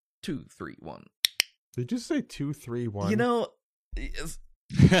2, 3, 1. Did you say 2, 3, 1? You know, here's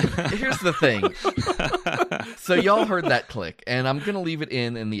the thing. So y'all heard that click, and I'm going to leave it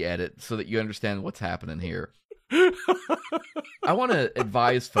in the edit so that you understand what's happening here. I want to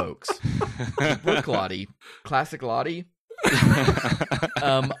advise folks. Brook Lottie, Classic Lottie.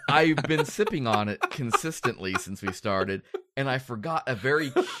 I've been sipping on it consistently since we started, and I forgot a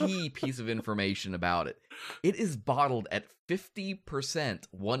very key piece of information about it. It is bottled at 50%,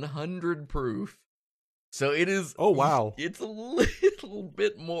 100 proof. So it is. Oh, wow. It's a little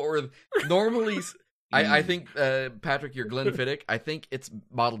bit more. Normally, I think, Patrick, you're Glenfiddich. I think it's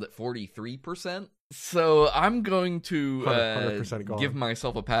bottled at 43%. So I'm going to 100% give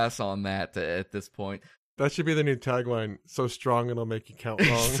myself a pass on that at this point. That should be the new tagline. So strong it'll make you count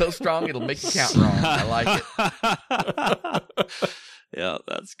wrong. So strong it'll make you count wrong. I like it. Yeah,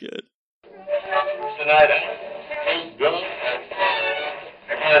 that's good. Snyder, Bill,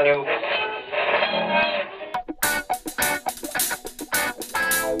 can you?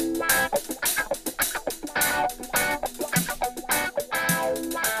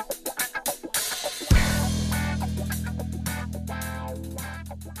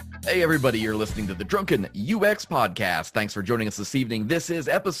 Hey everybody, you're listening to the Drunken UX Podcast. Thanks for joining us this evening. This is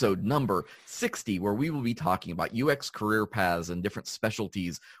episode number 60, where we will be talking about UX career paths and different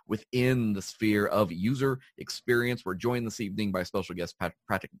specialties within the sphere of user experience. We're joined this evening by special guest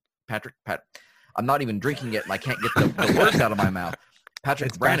Patrick. I'm not even drinking it and I can't get the words out of my mouth.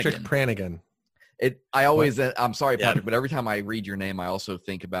 Patrick Branigan. Branigan. I'm sorry, Patrick, but every time I read your name, I also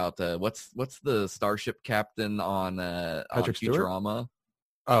think about what's the starship captain on Futurama?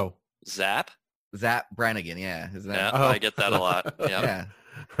 Oh, Zap Branigan, yeah. I get that a lot. Yeah.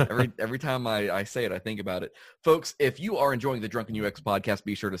 Every time I say it, I think about it. Folks, if you are enjoying the Drunken UX podcast,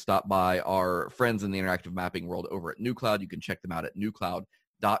 be sure to stop by our friends in the interactive mapping world over at NewCloud. You can check them out at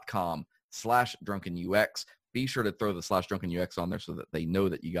newcloud.com/drunkenux. Be sure to throw the /drunkenux on there so that they know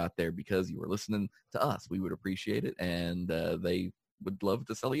that you got there because you were listening to us. We would appreciate it, and they would love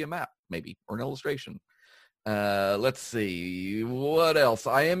to sell you a map, maybe, or an illustration. Let's see. What else?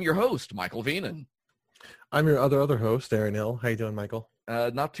 I am your host, Michael Veenan. I'm your other host, Aaron Hill. How you doing, Michael?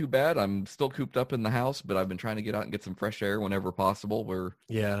 Not too bad. I'm still cooped up in the house, but I've been trying to get out and get some fresh air whenever possible.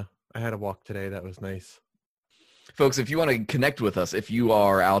 Yeah, I had a walk today. That was nice. Folks, if you want to connect with us, if you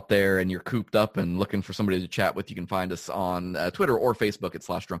are out there and you're cooped up and looking for somebody to chat with, you can find us on Twitter or Facebook at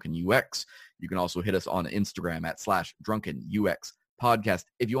 /drunkenux. You can also hit us on Instagram at /drunkenux podcast.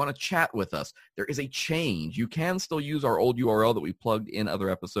 If you want to chat with us, there is a change. You can still use our old URL that we plugged in other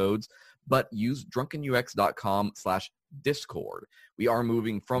episodes, but use drunkenux.com/Discord. We are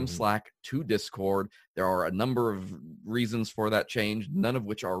moving from Slack to Discord. There are a number of reasons for that change, none of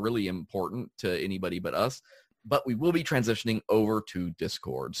which are really important to anybody but us, but we will be transitioning over to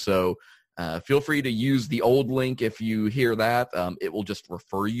Discord. So feel free to use the old link if you hear that. It will just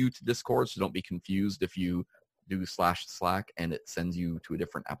refer you to Discord, so don't be confused if you do /Slack and it sends you to a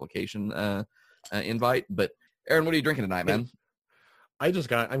different application invite. But Aaron, what are you drinking tonight, man?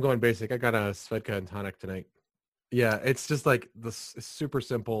 I'm going basic. I got a Svedka and tonic tonight. Yeah, it's just like this super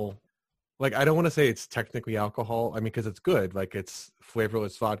simple. Like, I don't want to say it's technically alcohol. I mean, because it's good. Like, it's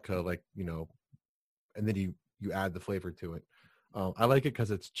flavorless vodka, like, and then you add the flavor to it. I like it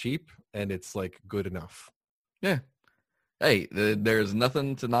because it's cheap and it's like good enough. Yeah. Hey, there's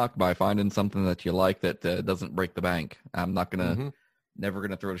nothing to knock by finding something that you like that doesn't break the bank. I'm not going to, never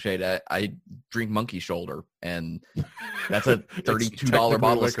going to throw shade. I drink Monkey Shoulder, and that's a $32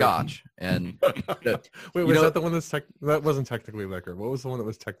 bottle of scotch. And wait, was that the one that wasn't technically liquor? What was the one that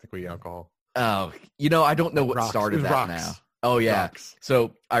was technically alcohol? Oh, I don't know what started that rocks. now. Oh, yeah. Rocks.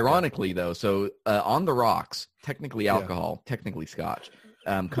 So ironically, though, On the Rocks, technically alcohol, technically scotch,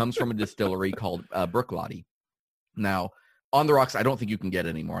 comes from a distillery called Brook Lottie. Now, On the Rocks, I don't think you can get it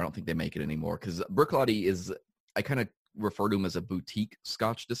anymore. I don't think they make it anymore because Brook Lottie is, I kind of refer to them as a boutique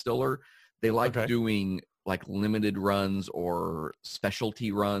scotch distiller. They like doing like limited runs or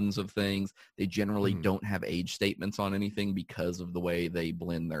specialty runs of things. They generally don't have age statements on anything because of the way they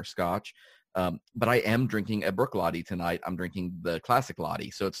blend their scotch. But I am drinking a Brook Lottie tonight. I'm drinking the Classic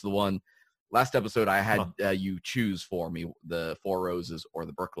Lottie. So it's the one, last episode I had you choose for me the Four Roses or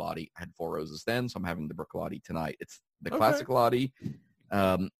the Brook Lottie. I had Four Roses then, so I'm having the Brook Lottie tonight. It's the Classic Lottie.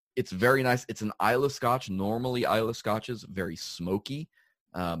 It's very nice. It's an Islay Scotch. Normally Islay Scotch is very smoky,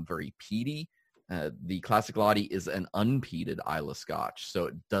 very peaty. The Classic Lottie is an unpeated Islay Scotch, so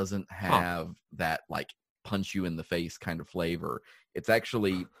it doesn't have that like punch you in the face kind of flavor. It's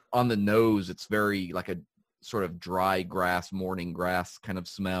actually on the nose. It's very like a sort of dry grass, morning grass kind of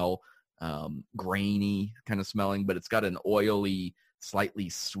smell, grainy kind of smelling, but it's got an oily slightly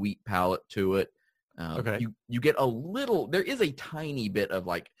sweet palate to it. Okay. You get a little, there is a tiny bit of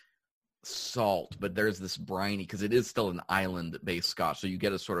like salt, but there's this briny, because it is still an island-based Scotch, so you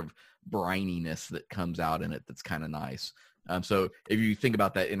get a sort of brininess that comes out in it that's kind of nice. So if you think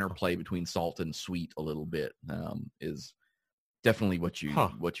about that interplay between salt and sweet a little bit, is definitely what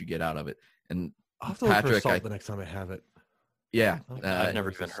you get out of it. And I'll have to look Patrick, for salt the next time I have it. Yeah. I've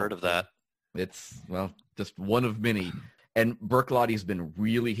never even heard of that. It's, well, just one of many. And Bruichladdich been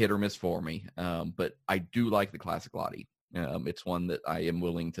really hit or miss for me, but I do like the Classic Lottie. It's one that I am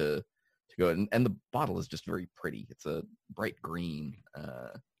willing to go. And the bottle is just very pretty. It's a bright green.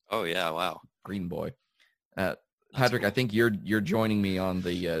 Oh, yeah, wow. Green boy. Patrick, cool. I think you're joining me on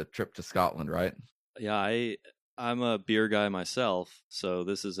the trip to Scotland, right? Yeah, I'm a beer guy myself, so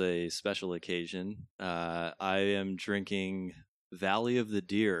this is a special occasion. I am drinking Valley of the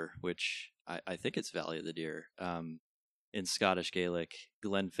Deer, which I think it's Valley of the Deer, in Scottish Gaelic,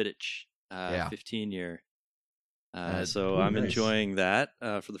 Glenfiddich, 15-year. So I'm enjoying that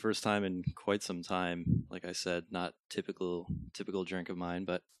for the first time in quite some time. Like I said, not typical drink of mine,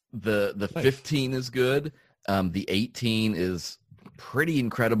 but the 15 is good. The 18 is pretty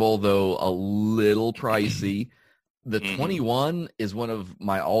incredible, though a little pricey. The 21 is one of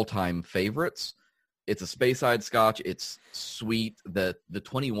my all-time favorites. It's a Speyside Scotch. It's sweet. The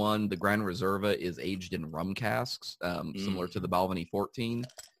 21, the Grand Reserva, is aged in rum casks, similar to the Balvenie 14.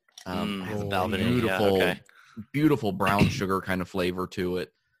 Has a beautiful brown sugar kind of flavor to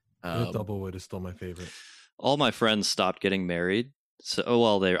it. The Doublewood is still my favorite. All my friends stopped getting married.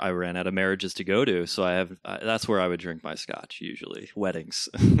 So, I ran out of marriages to go to. So that's where I would drink my Scotch usually, weddings.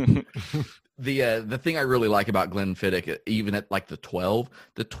 The thing I really like about Glenfiddich, even at like the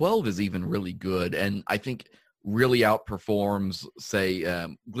 12 is even really good, and I think really outperforms, say,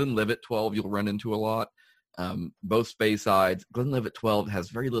 Glenlivet 12. You'll run into a lot. Both Speysides. Glenlivet 12 has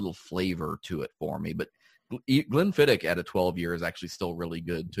very little flavor to it for me, but Glenfiddich at a 12 year is actually still really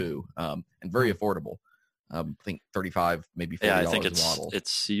good too, and very affordable. I think $35, maybe $40 I think a bottle.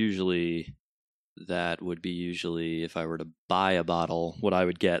 It's usually, that would be usually, if I were to buy a bottle, what I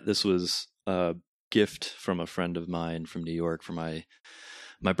would get. This was a gift from a friend of mine from New York for my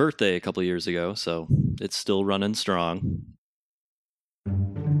birthday a couple of years ago, so it's still running strong.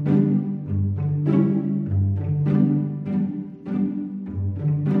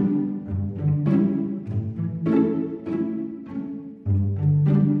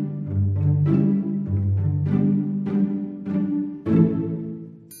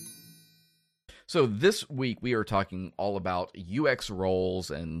 So this week we are talking all about UX roles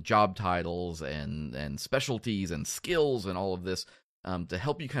and job titles and specialties and skills and all of this to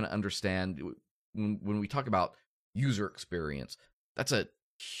help you kind of understand when we talk about user experience. That's a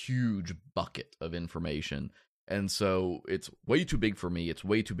huge bucket of information. And so it's way too big for me. It's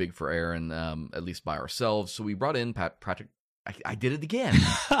way too big for Aaron, at least by ourselves. So we brought in Patrick. I did it again.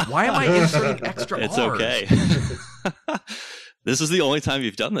 Why am I inserting extra It's R's? Okay. This is the only time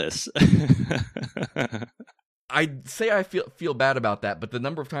you've done this. I'd say I feel bad about that, but the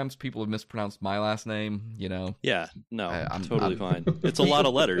number of times people have mispronounced my last name, Yeah, no, I'm totally fine. It's a lot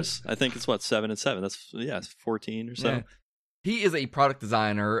of letters. I think it's 7 and 7. It's 14 or so. Yeah. He is a product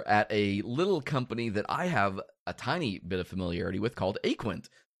designer at a little company that I have a tiny bit of familiarity with called Aquint.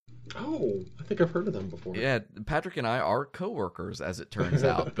 Oh, I think I've heard of them before. Yeah, Patrick and I are coworkers, as it turns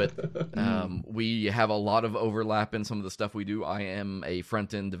out, but we have a lot of overlap in some of the stuff we do. I am a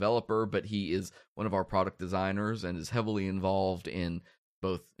front-end developer, but he is one of our product designers and is heavily involved in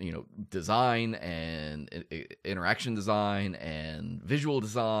both, design and interaction design and visual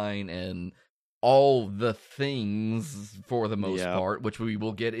design and all the things for the most part, which we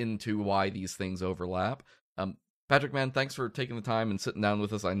will get into why these things overlap. Patrick, man, thanks for taking the time and sitting down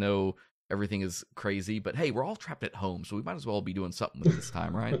with us. I know everything is crazy, but hey, we're all trapped at home, so we might as well be doing something with this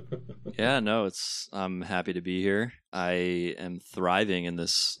time, right? Yeah, no, I'm happy to be here. I am thriving in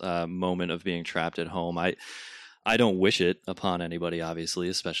this moment of being trapped at home. I don't wish it upon anybody, obviously,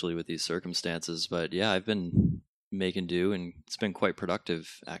 especially with these circumstances. But yeah, I've been making do, and it's been quite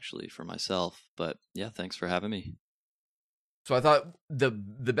productive, actually, for myself. But yeah, thanks for having me. So I thought the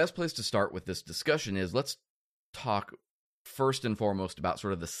best place to start with this discussion is let's talk first and foremost about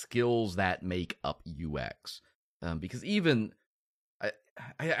sort of the skills that make up UX, because even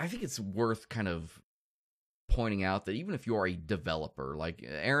I think it's worth kind of pointing out that even if you're a developer, like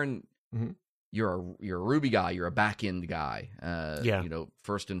Aaron, you're a Ruby guy, you're a back-end guy,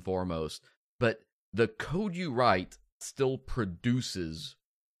 first and foremost, but the code you write still produces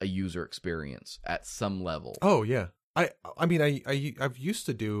a user experience at some level. Oh yeah, I mean I've used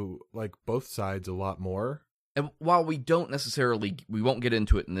to do like both sides a lot more. And while we won't get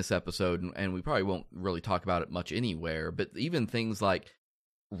into it in this episode, and we probably won't really talk about it much anywhere, but even things like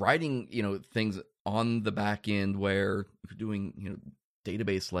writing, things on the back end where if you're doing,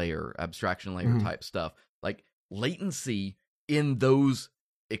 database layer, abstraction layer type stuff, like latency in those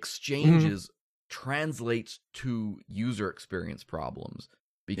exchanges translates to user experience problems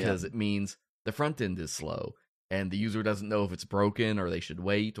because it means the front end is slow and the user doesn't know if it's broken or they should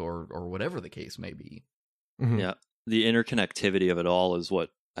wait or whatever the case may be. Yeah. The interconnectivity of it all is what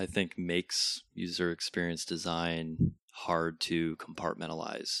I think makes user experience design hard to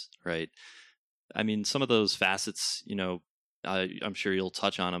compartmentalize, right? I mean, some of those facets, I'm sure you'll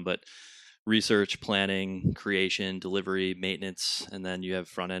touch on them, but research, planning, creation, delivery, maintenance, and then you have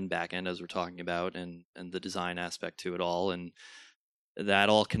front end, back end, as we're talking about, and the design aspect to it all. And that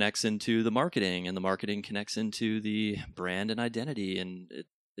all connects into the marketing, and the marketing connects into the brand and identity. And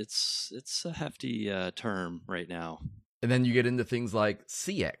it's a hefty term right now. And then you get into things like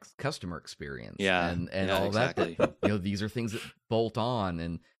CX, customer experience, and all exactly. that. These are things that bolt on.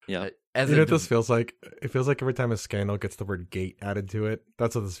 And what this feels like? It feels like every time a scandal gets the word "gate" added to it.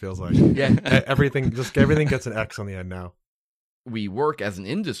 That's what this feels like. Yeah, everything gets an X on the end now. We work as an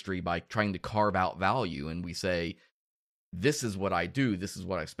industry by trying to carve out value, and we say, "This is what I do. This is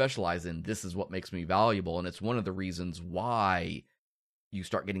what I specialize in. This is what makes me valuable." And it's one of the reasons why you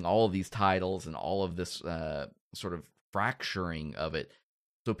start getting all of these titles and all of this sort of fracturing of it.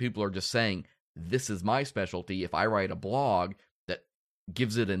 So people are just saying, this is my specialty. If I write a blog that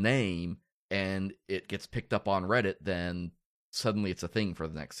gives it a name and it gets picked up on Reddit, then suddenly it's a thing for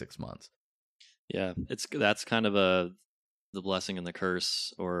the next 6 months. Yeah, that's kind of the blessing and the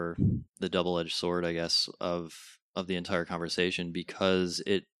curse, or the double-edged sword, I guess, of the entire conversation, because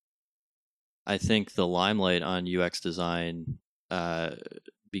I think the limelight on UX design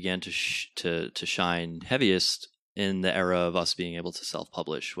began to shine heaviest in the era of us being able to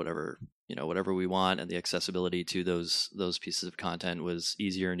self-publish whatever we want, and the accessibility to those pieces of content was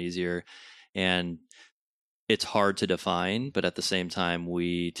easier and easier. And it's hard to define, but at the same time,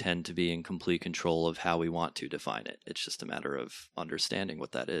 we tend to be in complete control of how we want to define it. It's just a matter of understanding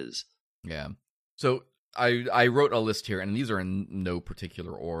what that is. Yeah. So I wrote a list here, and these are in no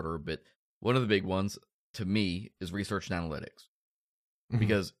particular order, but one of the big ones to me is research and analytics,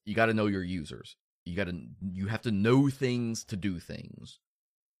 because you got to know your users. You have to know things to do things.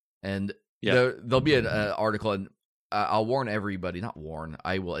 And there'll be an article, and I'll warn everybody,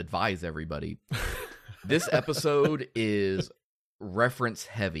 I will advise everybody. This episode is reference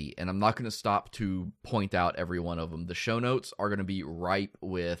heavy, and I'm not going to stop to point out every one of them. The show notes are going to be ripe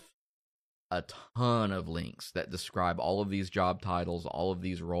with a ton of links that describe all of these job titles, all of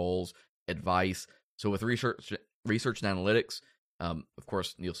these roles, advice. So with research and analytics, of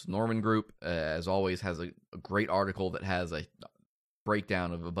course, Nielsen Norman Group, as always, has a great article that has a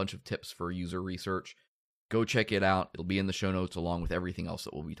breakdown of a bunch of tips for user research. Go check it out. It'll be in the show notes along with everything else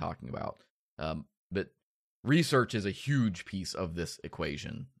that we'll be talking about. But research is a huge piece of this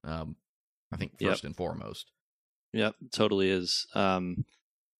equation, I think, first and foremost. Yep, totally is.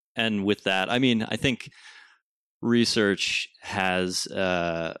 And with that, I mean, I think research has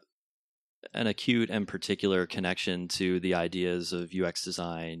an acute and particular connection to the ideas of UX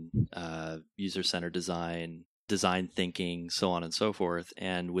design, user-centered design, design thinking, so on and so forth.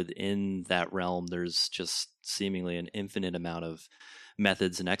 And within that realm, there's just seemingly an infinite amount of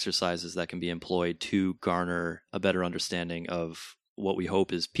methods and exercises that can be employed to garner a better understanding of what we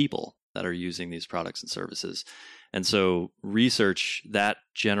hope is people that are using these products and services. And so research, that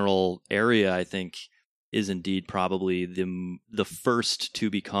general area, I think, is indeed probably the first to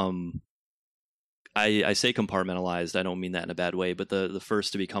become, I say compartmentalized, I don't mean that in a bad way, but the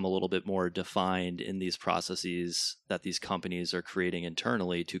first to become a little bit more defined in these processes that these companies are creating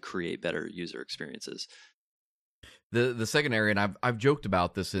internally to create better user experiences. The second area, and I've joked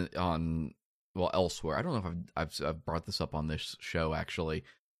about this elsewhere. I don't know if I've brought this up on this show, actually.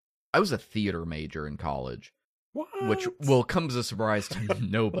 I was a theater major in college. What? Which will come as a surprise to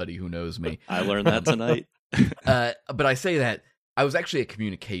nobody who knows me. I learned that tonight. But I say that I was actually a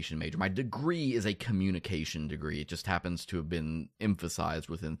communication major. My degree is a communication degree. It just happens to have been emphasized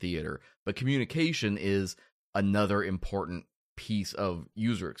within theater. But communication is another important piece of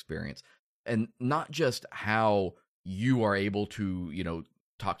user experience. And not just how you are able to,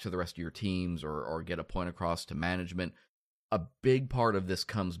 talk to the rest of your teams or get a point across to management. A big part of this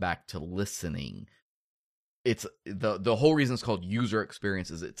comes back to listening. It's the whole reason it's called user experience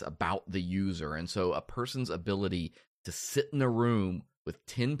is it's about the user. And so a person's ability to sit in a room with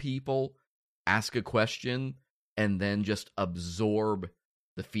 10 people, ask a question, and then just absorb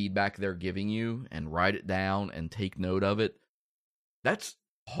the feedback they're giving you and write it down and take note of it. That's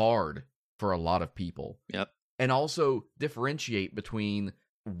hard for a lot of people. Yep. And also differentiate between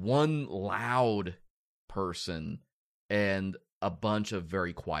one loud person and a bunch of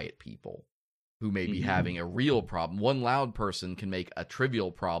very quiet people who may be having a real problem. One loud person can make a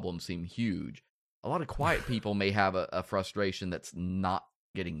trivial problem seem huge. A lot of quiet people may have a frustration that's not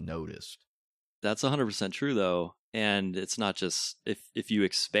getting noticed. That's 100% true, though. And it's not just, if you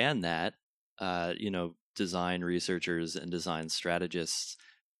expand that, design researchers and design strategists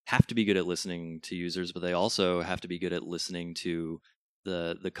have to be good at listening to users, but they also have to be good at listening to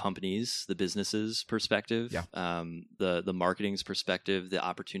the companies, the businesses' perspective, the marketing's perspective, the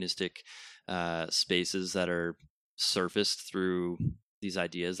opportunistic spaces that are surfaced through these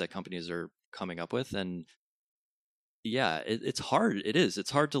ideas that companies are coming up with. And yeah, it's hard. It's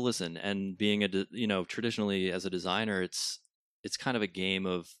hard to listen. And being traditionally as a designer, it's kind of a game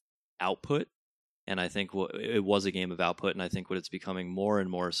of output. And I think it was a game of output. And I think what it's becoming more and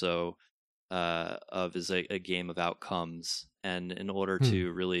more so is a game of outcomes. And in order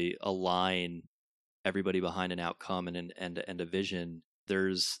to really align everybody behind an outcome and a vision,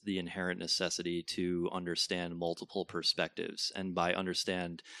 there's the inherent necessity to understand multiple perspectives. And by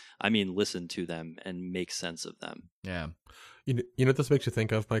understand, I mean listen to them and make sense of them. Yeah. You know what this makes you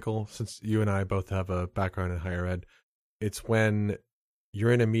think of, Michael? Since you and I both have a background in higher ed, it's when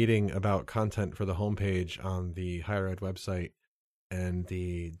you're in a meeting about content for the homepage on the higher ed website, and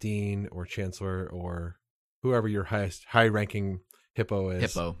the dean or chancellor or whoever your high-ranking hippo is.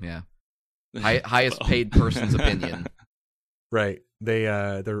 Hippo, yeah. Highest paid person's opinion. Right.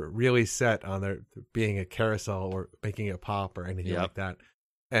 They're really set on there being a carousel or making it pop or anything like that.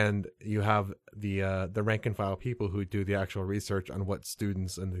 And you have the rank and file people who do the actual research on what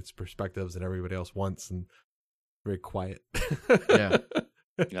students and its perspectives and everybody else wants, and very quiet. Yeah.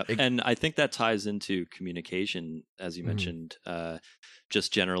 Yep. And I think that ties into communication, as you mentioned,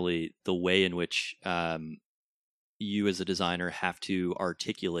 just generally the way in which you as a designer have to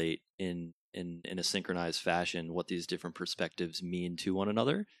articulate in a synchronized fashion what these different perspectives mean to one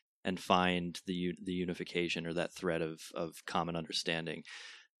another, and find the unification or that thread of common understanding.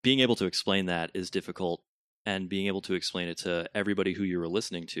 Being able to explain that is difficult, and being able to explain it to everybody who you were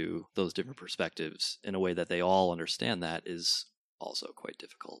listening to, those different perspectives, in a way that they all understand that, is also quite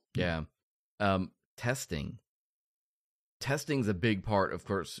difficult. Yeah. Testing's a big part, of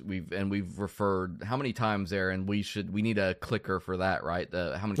course. We've referred how many times there, and we need a clicker for that, right?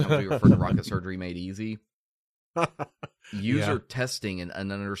 How many times we referred to Rocket Surgery Made Easy? User testing and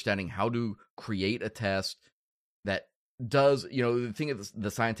understanding how to create a test that does, the thing of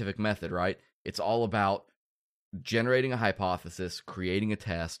the scientific method, right? It's all about generating a hypothesis, creating a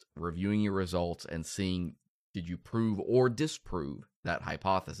test, reviewing your results, and seeing, did you prove or disprove that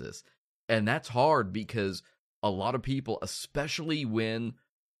hypothesis? And that's hard because a lot of people, especially when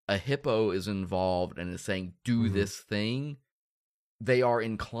a hippo is involved and is saying, do this thing, they are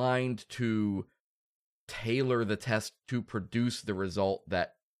inclined to tailor the test to produce the result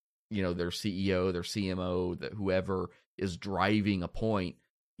that, their CEO, their CMO, that whoever is driving a point,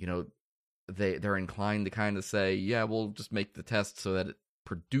 they're inclined to kind of say, yeah, we'll just make the test so that it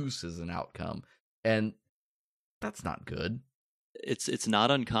produces an outcome. And that's not good. It's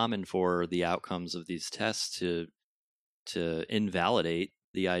not uncommon for the outcomes of these tests to invalidate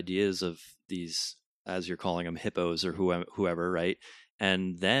the ideas of these, as you're calling them, hippos or whoever, right?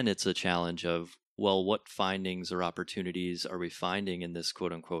 And then it's a challenge of, well, what findings or opportunities are we finding in this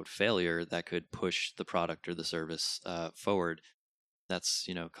quote unquote failure that could push the product or the service forward? That's,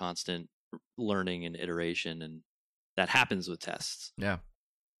 constant learning and iteration, and that happens with tests. Yeah.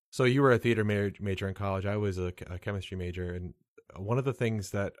 So you were a theater major in college. I was a chemistry major, and one of the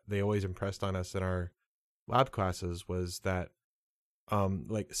things that they always impressed on us in our lab classes was that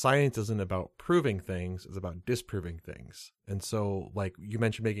science isn't about proving things, it's about disproving things. And so, like you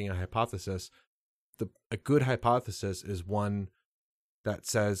mentioned, making a hypothesis, a good hypothesis is one that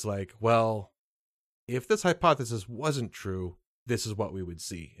says, like, well, if this hypothesis wasn't true, this is what we would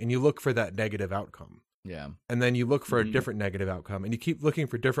see. And you look for that negative outcome. Yeah. And then you look for a different negative outcome, and you keep looking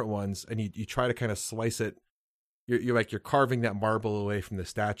for different ones, and you try to kind of slice it. You're carving that marble away from the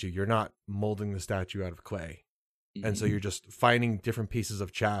statue. You're not molding the statue out of clay. And so you're just finding different pieces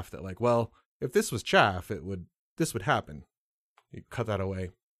of chaff that, like, well, if this was chaff, this would happen. You cut that away.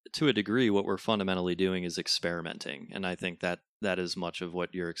 To a degree, what we're fundamentally doing is experimenting. And I think that is much of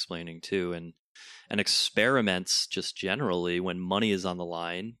what you're explaining too. And experiments, just generally, when money is on the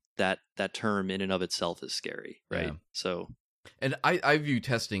line, that term in and of itself is scary, right? Yeah. So, and I view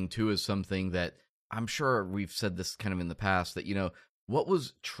testing too as something that, I'm sure we've said this kind of in the past, that, what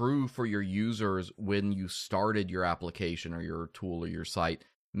was true for your users when you started your application or your tool or your site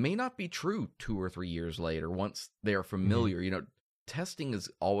may not be true 2 or 3 years later once they're familiar. Mm-hmm. You know, testing is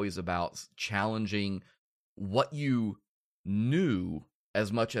always about challenging what you knew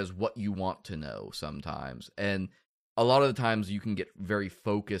as much as what you want to know sometimes. And a lot of the times you can get very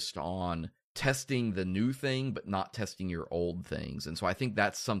focused on testing the new thing, but not testing your old things. And so I think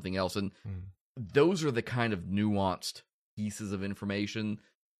that's something else. And those are the kind of nuanced pieces of information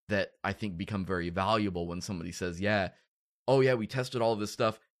that I think become very valuable when somebody says, yeah, oh yeah, we tested all of this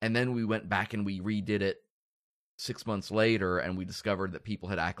stuff, and then we went back and we redid it 6 months later, and we discovered that people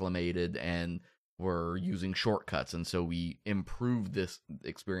had acclimated and were using shortcuts, and so we improved this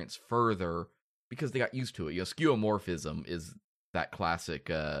experience further because they got used to it. You know, skeuomorphism is that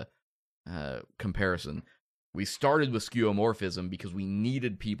classic comparison. We started with skeuomorphism because we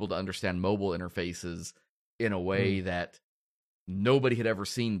needed people to understand mobile interfaces in a way that nobody had ever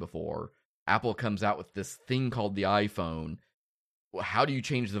seen before. Apple comes out with this thing called the iPhone. Well, how do you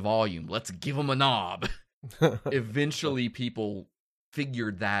change the volume? Let's give them a knob. Eventually, people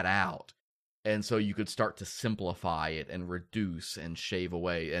figured that out. And so you could start to simplify it and reduce and shave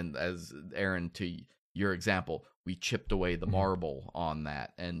away. And as Aaron, to your example, we chipped away the marble on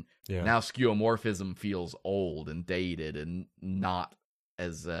that. And now skeuomorphism feels old and dated and not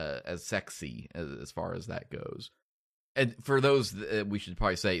as sexy as far as that goes. And for those, we should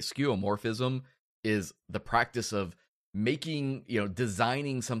probably say skeuomorphism is the practice of making,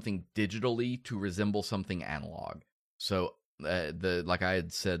 designing something digitally to resemble something analog. So like I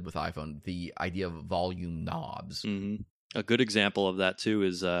had said with iPhone, the idea of volume knobs. Mm-hmm. A good example of that too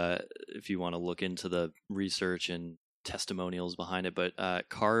is if you want to look into the research and testimonials behind it, but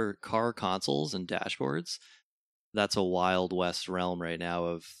car consoles and dashboards, that's a Wild West realm right now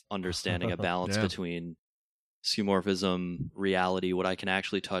of understanding a balance between skeuomorphism, reality, what I can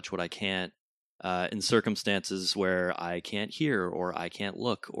actually touch, what I can't, in circumstances where I can't hear or I can't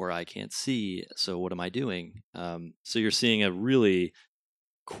look or I can't see. So what am I doing? So you're seeing a really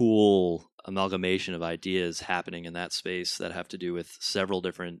cool amalgamation of ideas happening in that space that have to do with several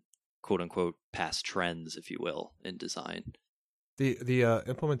different quote unquote past trends, if you will, in design. The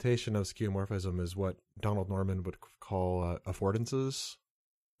implementation of skeuomorphism is what Donald Norman would call affordances.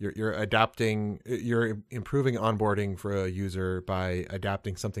 You're adapting, you're improving onboarding for a user by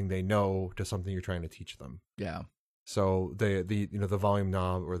adapting something they know to something you're trying to teach them. Yeah. So the volume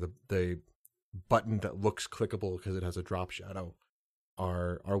knob or the button that looks clickable because it has a drop shadow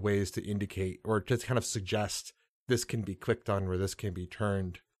are ways to indicate or to kind of suggest this can be clicked on or this can be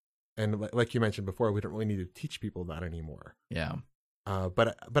turned. And like you mentioned before, we don't really need to teach people that anymore. Yeah.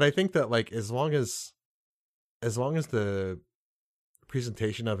 But I think that like as long as the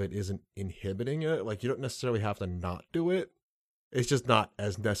presentation of it isn't inhibiting it, like you don't necessarily have to not do it. It's just not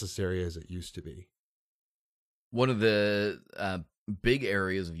as necessary as it used to be. One of the big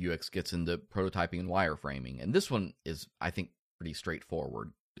areas of UX gets into prototyping and wireframing, and this one is, I think, pretty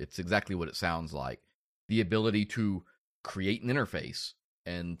straightforward. It's exactly what it sounds like. The ability to create an interface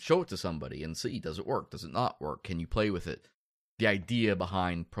and show it to somebody and see, does it work? Does it not work? Can you play with it? The idea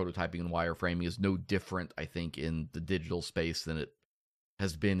behind prototyping and wireframing is no different, I think, in the digital space than it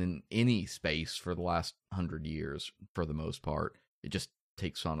has been in any space for the last 100 years, for the most part. It just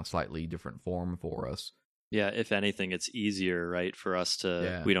takes on a slightly different form for us. Yeah, if anything, it's easier, right, for us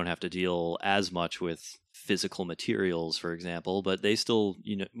to, we don't have to deal as much with physical materials, for example, but they still,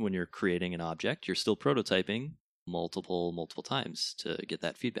 when you're creating an object, you're still prototyping multiple times to get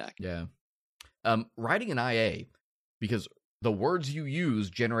that feedback. Yeah. Writing an IA, because the words you use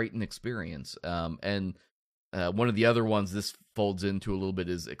generate an experience. And one of the other ones this folds into a little bit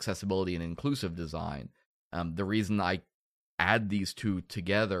is accessibility and inclusive design. The reason I add these two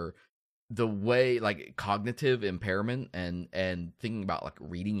together, the way like cognitive impairment and thinking about like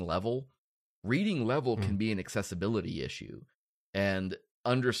reading level can be an accessibility issue, and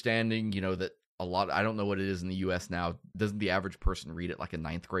understanding, that a lot, I don't know what it is in the US now. Doesn't the average person read at like a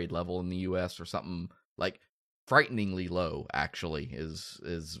 9th grade level in the US or something like frighteningly low, actually,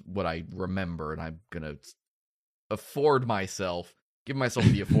 is what I remember, and I'm going to give myself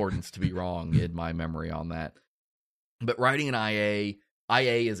the affordance to be wrong in my memory on that. But writing an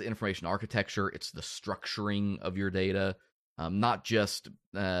IA is information architecture. It's the structuring of your data, not just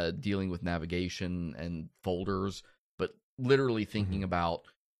dealing with navigation and folders, but literally thinking about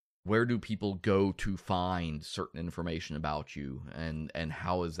where do people go to find certain information about you, and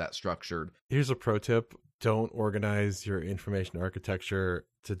how is that structured? Here's a pro tip. Don't organize your information architecture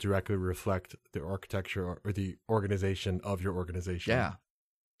to directly reflect the architecture or the organization of your organization. Yeah.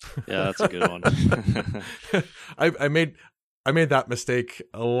 Yeah, that's a good one. I made I made that mistake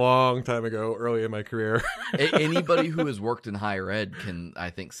a long time ago, early in my career. Anybody who has worked in higher ed can, I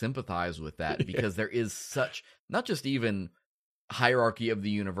think, sympathize with that, because there is such, not just even hierarchy of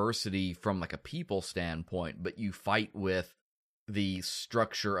the university from like a people standpoint, but you fight with the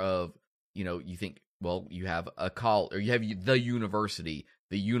structure of, you think, well, you have a college, or you have the university.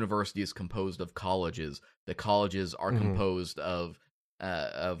 The university is composed of colleges. The colleges are composed of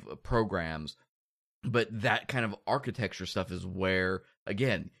programs. But that kind of architecture stuff is where,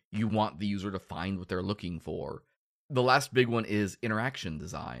 again, you want the user to find what they're looking for. The last big one is interaction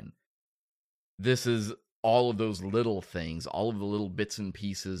design. This is all of those little things, all of the little bits and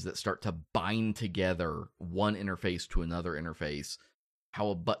pieces that start to bind together one interface to another interface, how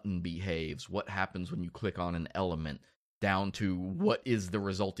a button behaves, what happens when you click on an element, down to what is the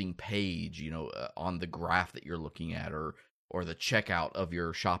resulting page, on the graph that you're looking at, or the checkout of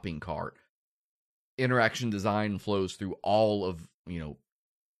your shopping cart. Interaction design flows through all of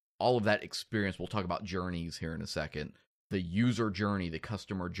that experience. We'll talk about journeys here in a second. The user journey, the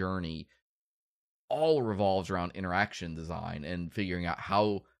customer journey, all revolves around interaction design and figuring out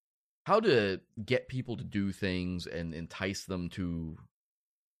how to get people to do things and entice them to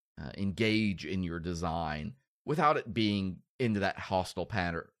engage in your design without it being into that hostile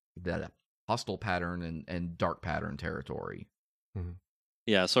pattern and dark pattern territory. Mm-hmm.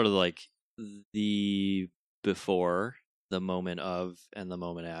 Yeah, sort of like the before, the moment of, and the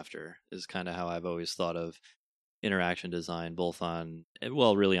moment after is kind of how I've always thought of interaction design, both on,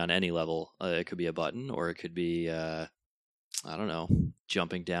 well, really on any level. It could be a button, or it could be, I don't know,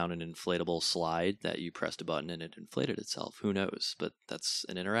 jumping down an inflatable slide that you pressed a button and it inflated itself. Who knows? But that's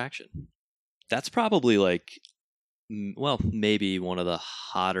an interaction. That's probably like, well, maybe one of the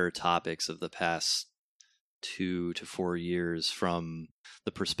hotter topics of the past 2 to 4 years from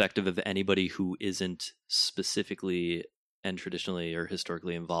the perspective of anybody who isn't specifically and traditionally or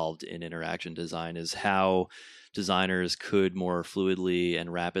historically involved in interaction design, is how designers could more fluidly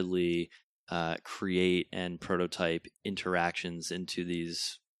and rapidly create and prototype interactions into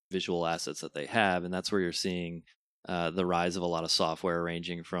these visual assets that they have. And that's where you're seeing the rise of a lot of software,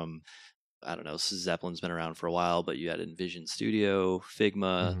 ranging from, I don't know, Zeppelin's been around for a while, but you had InVision Studio,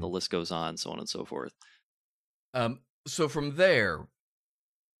 Figma, the list goes on, so on and so forth. So from there,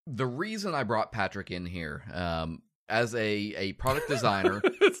 the reason I brought Patrick in here, as a product designer,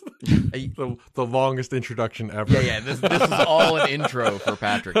 the longest introduction ever. Yeah, this is all an intro for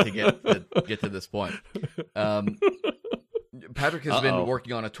Patrick to get to this point. Patrick has been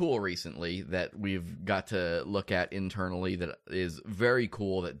working on a tool recently that we've got to look at internally that is very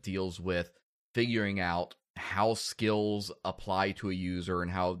cool, that deals with figuring out how skills apply to a user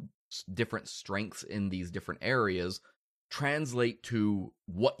and how different strengths in these different areas translate to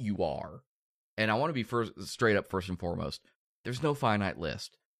what you are. And I want to be straight up first and foremost. There's no finite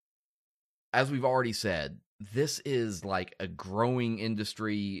list. As we've already said, this is like a growing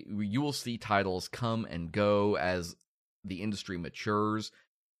industry. You will see titles come and go as the industry matures.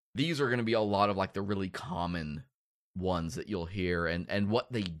 These are going to be a lot of like the really common ones that you'll hear and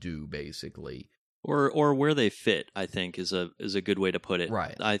what they do, basically. Or where they fit, I think, is a good way to put it.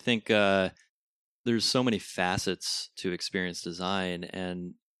 Right. I think there's so many facets to experience design,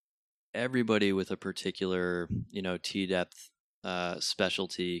 and everybody with a particular, T-depth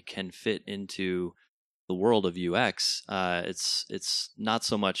specialty can fit into the world of UX. It's not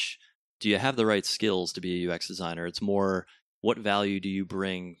so much, do you have the right skills to be a UX designer? It's more, what value do you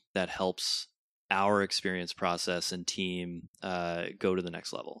bring that helps our experience process and team go to the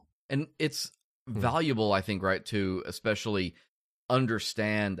next level? And it's valuable, I think, right, to especially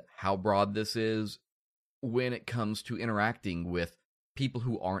understand how broad this is when it comes to interacting with people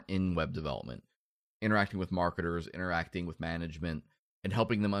who aren't in web development, interacting with marketers, interacting with management, and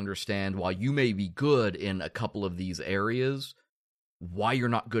helping them understand why you may be good in a couple of these areas, why you're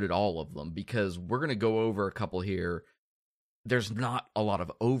not good at all of them. Because we're going to go over a couple here. There's not a lot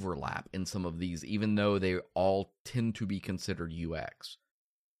of overlap in some of these, even though they all tend to be considered UX.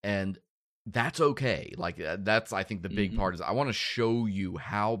 And that's okay. Like, that's, I think, the big part is I want to show you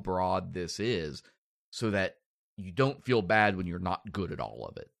how broad this is so that you don't feel bad when you're not good at all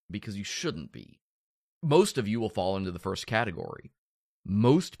of it, because you shouldn't be. Most of you will fall into the first category.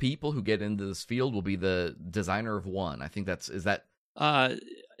 Most people who get into this field will be the designer of one. I think yeah,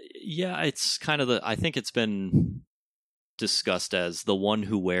 it's kind of I think it's been discussed as the one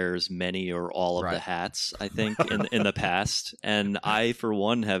who wears many or all of the hats, I think, in the past. And I, for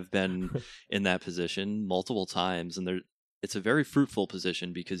one, have been in that position multiple times. And it's a very fruitful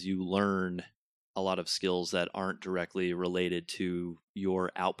position because you learn a lot of skills that aren't directly related to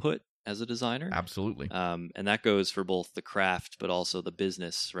your output as a designer. Absolutely. And that goes for both the craft, but also the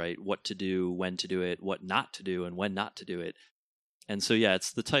business, right? What to do, when to do it, what not to do, and when not to do it. And so, yeah,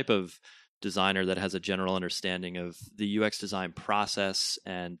 it's the type of designer that has a general understanding of the UX design process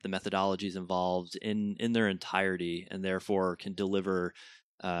and the methodologies involved in their entirety, and therefore can deliver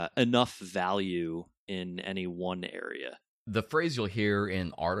enough value in any one area. The phrase you'll hear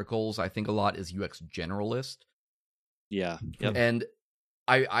in articles, I think a lot, is UX generalist. Yeah. Yep. And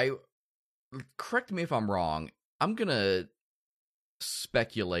I correct me if I'm wrong. I'm going to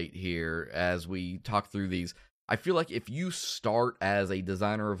speculate here as we talk through these. I feel like if you start as a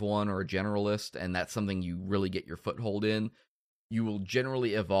designer of one or a generalist, and that's something you really get your foothold in, you will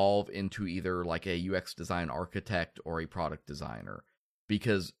generally evolve into either like a UX design architect or a product designer,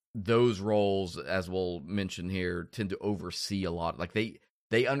 because those roles, as we'll mention here, tend to oversee a lot. Like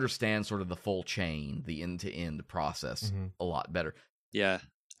they understand sort of the full chain, the end-to-end process a lot better. Yeah,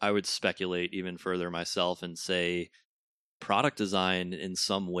 I would speculate even further myself and say product design in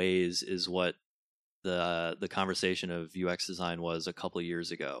some ways is what the conversation of UX design was a couple of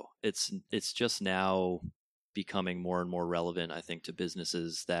years ago. It's just now becoming more and more relevant, I think, to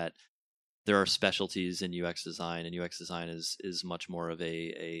businesses, that there are specialties in UX design, and UX design is much more of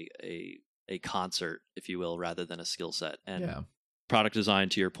a concert, if you will, rather than a skill set. And product design,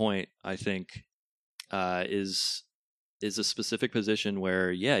 to your point, I think is a specific position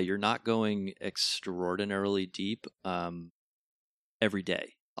where, you're not going extraordinarily deep every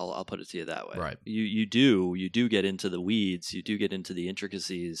day. I'll put it to you that way. Right. You do get into the weeds, you do get into the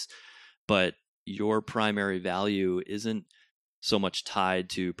intricacies, but your primary value isn't so much tied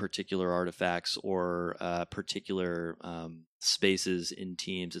to particular artifacts or particular spaces in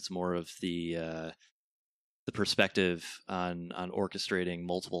teams. It's more of the perspective on orchestrating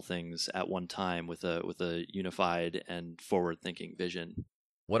multiple things at one time with a unified and forward-thinking vision.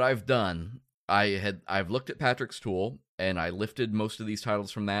 What I've done, I've looked at Patrick's tool, and I lifted most of these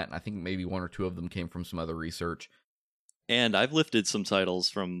titles from that, and I think maybe one or two of them came from some other research. And I've lifted some titles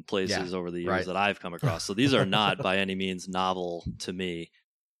from places over the years that I've come across. So these are not by any means novel to me.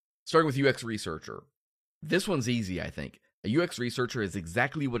 Starting with UX researcher. This one's easy, I think. A UX researcher is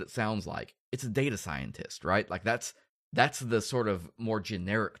exactly what it sounds like. It's a data scientist, right? Like that's the sort of more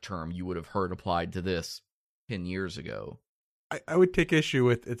generic term you would have heard applied to this 10 years ago. I would take issue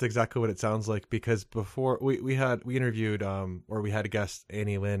with it's exactly what it sounds like, because before we interviewed or we had a guest,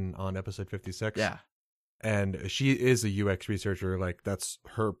 Annie Lynn, on episode 56. Yeah. And she is a UX researcher, like that's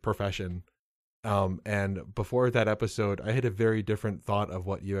her profession. And before that episode, I had a very different thought of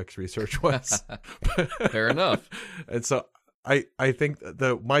what UX research was. Fair enough. And so I think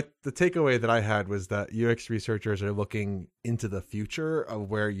the takeaway that I had was that UX researchers are looking into the future of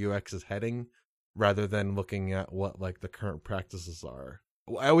where UX is heading, rather than looking at what like the current practices are.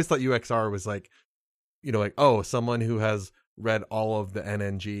 I always thought UXR was like, like, oh, someone who has read all of the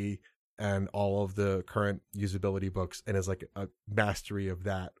NNG and all of the current usability books and is like a mastery of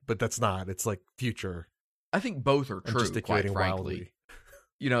that. But that's not. It's like future. I think both are true, quite frankly.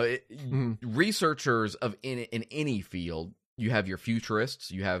 Wildly. Researchers in any field, you have your futurists,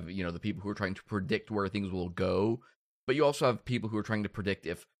 you have, the people who are trying to predict where things will go, but you also have people who are trying to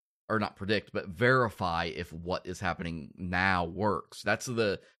verify if what is happening now works.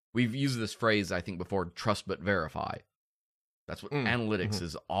 We've used this phrase, I think, before, trust but verify. That's what analytics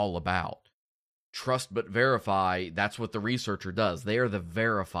is all about. Trust but verify, that's what the researcher does. They are the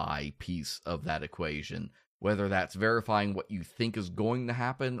verify piece of that equation, whether that's verifying what you think is going to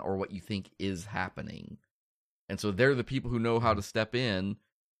happen or what you think is happening. And so they're the people who know how to step in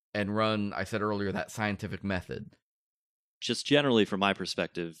and run, I said earlier, that scientific method. Just generally, from my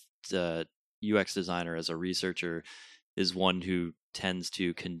perspective, UX designer as a researcher is one who tends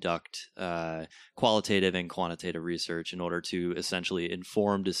to conduct qualitative and quantitative research in order to essentially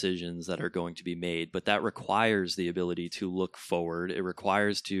inform decisions that are going to be made. But that requires the ability to look forward. It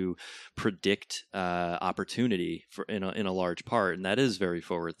requires to predict opportunity in a large part, and that is very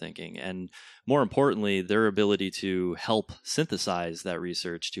forward thinking. And more importantly, their ability to help synthesize that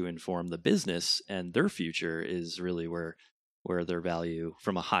research to inform the business and their future is really where their value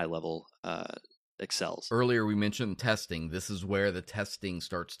from a high level excels. Earlier we mentioned testing. This is where the testing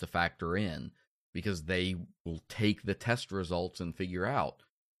starts to factor in, because they will take the test results and figure out,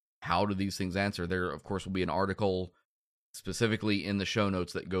 how do these things answer? There, of course, will be an article specifically in the show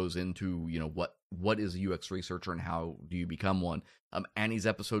notes that goes into, what is a UX researcher and how do you become one. Annie's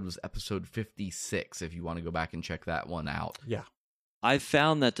episode was episode 56, if you want to go back and check that one out. Yeah. I've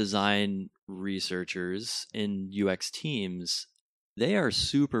found that design researchers in UX teams, they are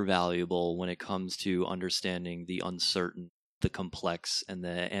super valuable when it comes to understanding the uncertain the complex and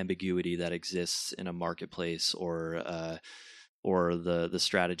the ambiguity that exists in a marketplace or the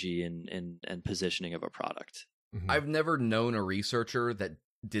strategy and positioning of a product. Mhm. I've never known a researcher that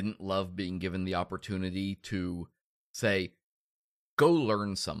didn't love being given the opportunity to say, go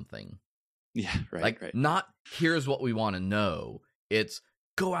learn something. Yeah, right. Like, right. not here's what we want to know. It's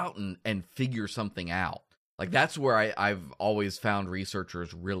go out and figure something out. Like, that's where I've always found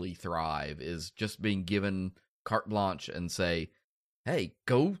researchers really thrive, is just being given carte blanche and say, hey,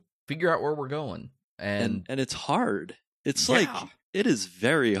 go figure out where we're going. And it's hard. It's Yeah. like, it is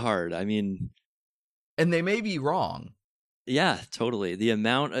very hard. I mean, and they may be wrong. yeah, totally. The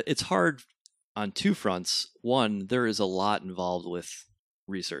amount, it's hard on two fronts. One, there is a lot involved with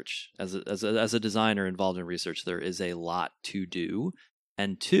research. As a designer involved in research, there is a lot to do.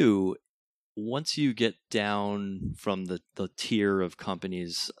 And two, once you get down from the tier of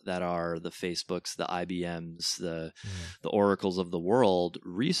companies that are the Facebooks, the IBMs, the Oracles of the world,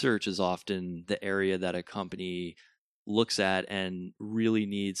 research is often the area that a company looks at and really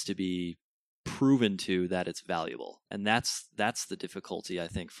needs to be proven to that it's valuable. And that's the difficulty, I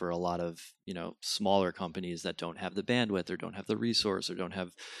think, for a lot of, smaller companies that don't have the bandwidth or don't have the resource or don't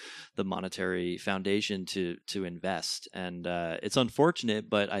have the monetary foundation to invest. And it's unfortunate,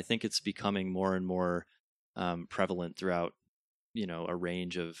 but I think it's becoming more and more prevalent throughout, a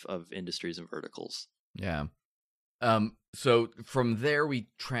range of industries and verticals. Yeah. So from there, we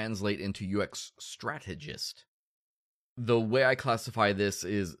translate into UX strategist. The way I classify this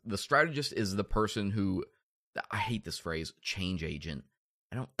is the strategist is the person who, I hate this phrase, change agent.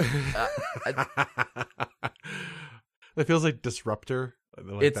 I don't. It feels like disruptor,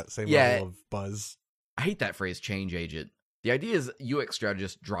 like that same level of buzz. I hate that phrase, change agent. The idea is UX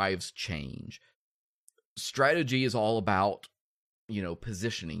strategist drives change. Strategy is all about,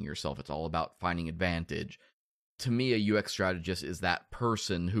 positioning yourself. It's all about finding advantage. To me, a UX strategist is that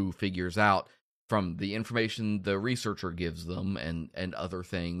person who figures out, from the information the researcher gives them and other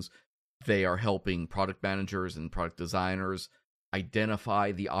things, they are helping product managers and product designers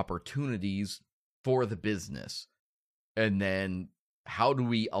identify the opportunities for the business. And then how do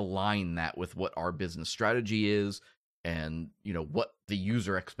we align that with what our business strategy is and, what the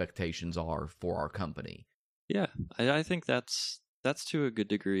user expectations are for our company? Yeah, I think that's to a good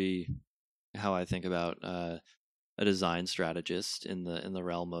degree how I think about a design strategist in the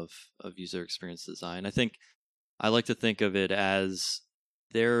realm of user experience design. I think I like to think of it as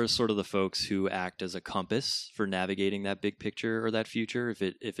they're sort of the folks who act as a compass for navigating that big picture or that future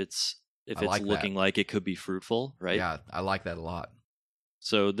if it's looking like it could be fruitful, right? Yeah, I like that a lot.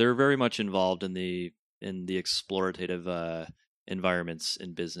 So they're very much involved in the explorative environments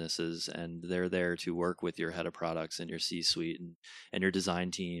in businesses, and they're there to work with your head of products and your C-suite and your design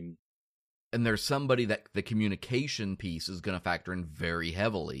team. And there's somebody that the communication piece is going to factor in very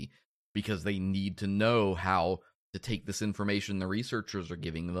heavily, because they need to know how to take this information the researchers are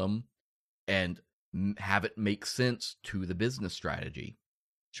giving them and have it make sense to the business strategy.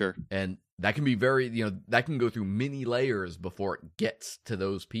 Sure. And that can be very, that can go through many layers before it gets to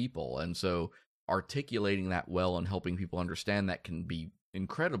those people. And so articulating that well and helping people understand that can be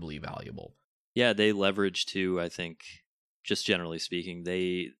incredibly valuable. Yeah, they leverage too, I think, just generally speaking,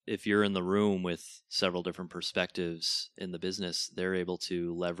 if you're in the room with several different perspectives in the business, they're able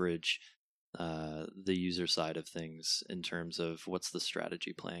to leverage the user side of things in terms of what's the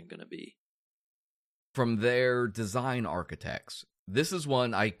strategy plan going to be. From there, design architects. This is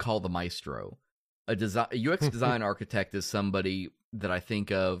one I call the maestro. A UX design architect is somebody that I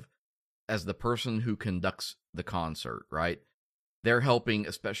think of as the person who conducts the concert, right? They're helping,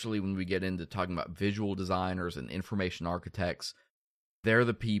 especially when we get into talking about visual designers and information architects. They're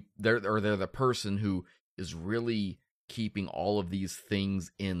the person who is really keeping all of these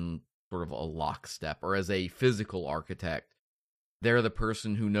things in sort of a lockstep. Or as a physical architect, they're the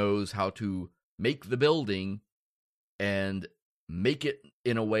person who knows how to make the building and make it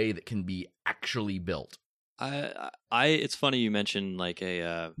in a way that can be actually built. It's funny you mentioned like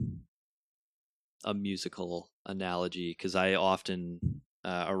a musical analogy, because I often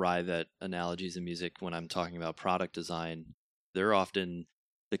arrive at analogies in music when I'm talking about product design. They're often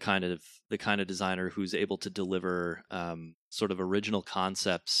the kind of designer who's able to deliver sort of original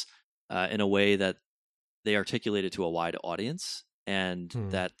concepts in a way that they articulate it to a wide audience, and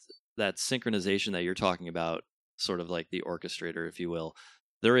that synchronization that you're talking about, sort of like the orchestrator, if you will,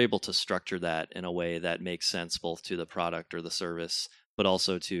 they're able to structure that in a way that makes sense both to the product or the service, but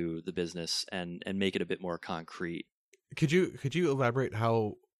also to the business, and make it a bit more concrete. Could you elaborate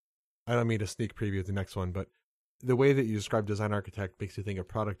how? I don't mean to sneak preview the next one, but the way that you describe design architect makes you think of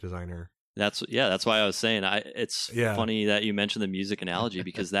product designer. That's why I was saying it's funny that you mentioned the music analogy,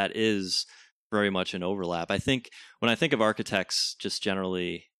 because that is very much an overlap. I think when I think of architects just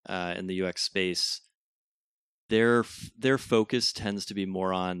generally in the UX space, their focus tends to be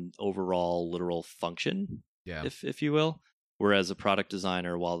more on overall literal function, if you will. Whereas a product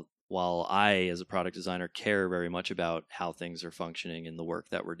designer, while I as a product designer care very much about how things are functioning in the work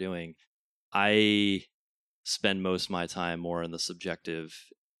that we're doing, I spend most of my time more in the subjective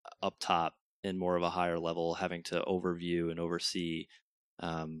up top and more of a higher level, having to overview and oversee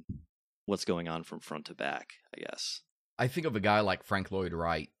what's going on from front to back, I guess. I think of a guy like Frank Lloyd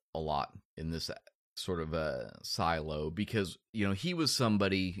Wright a lot in this sort of a silo, because, he was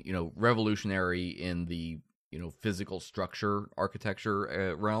somebody, revolutionary in the, physical structure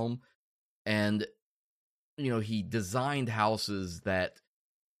architecture realm. And, he designed houses that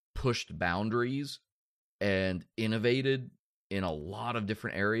pushed boundaries and innovated in a lot of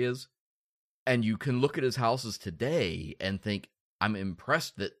different areas. And you can look at his houses today and think, I'm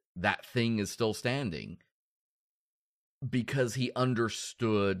impressed that that thing is still standing, because he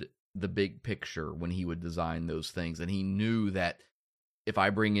understood the big picture when he would design those things. And he knew that if I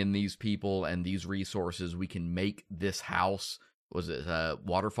bring in these people and these resources, we can make this house, was it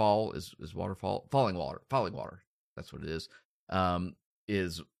waterfall? Is waterfall? Falling water. That's what it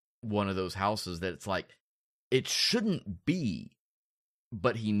is one of those houses that it's like, it shouldn't be,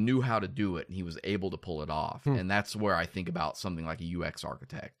 but he knew how to do it and he was able to pull it off. And that's where I think about something like a UX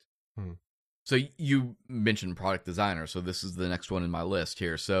architect. So you mentioned product designer, so this is the next one in my list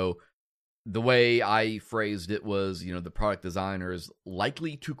here. So the way I phrased it was, the product designer is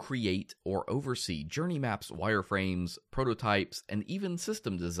likely to create or oversee journey maps, wireframes, prototypes, and even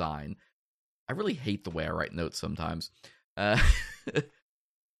system design. I really hate the way I write notes sometimes.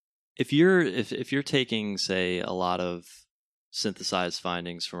 If you're taking, say, a lot of synthesized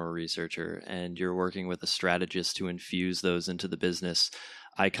findings from a researcher and you're working with a strategist to infuse those into the business,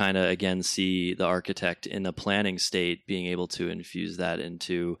 I kind of, again, see the architect in the planning state being able to infuse that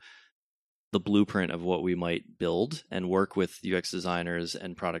into the blueprint of what we might build and work with UX designers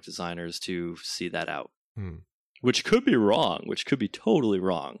and product designers to see that out. Which could be wrong, which could be totally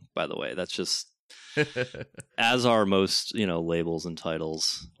wrong, by the way. That's just as are most, labels and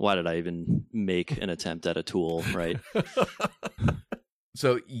titles. Why did I even make an attempt at a tool, right?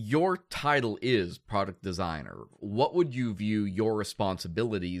 So your title is product designer. What would you view your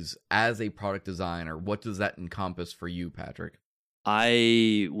responsibilities as a product designer? What does that encompass for you, Patrick?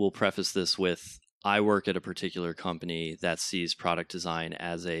 I will preface this with, I work at a particular company that sees product design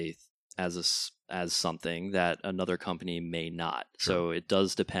as something that another company may not. Sure. So it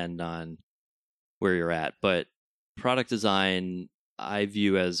does depend on where you're at. But product design, I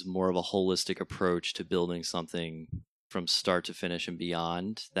view as more of a holistic approach to building something from start to finish and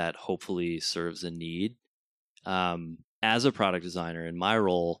beyond that hopefully serves a need. As a product designer, in my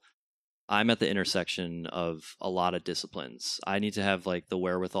role, I'm at the intersection of a lot of disciplines. I need to have the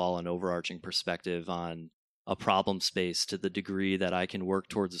wherewithal and overarching perspective on a problem space to the degree that I can work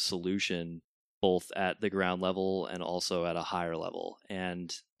towards a solution both at the ground level and also at a higher level.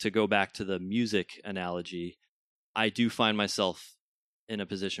 And to go back to the music analogy, I do find myself in a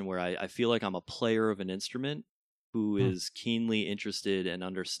position where I feel like I'm a player of an instrument who is keenly interested and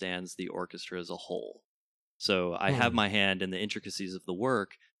understands the orchestra as a whole. So I have my hand in the intricacies of the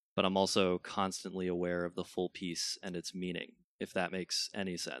work, but I'm also constantly aware of the full piece and its meaning, if that makes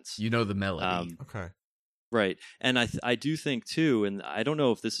any sense. The melody. Okay. Right. And I do think, too, and I don't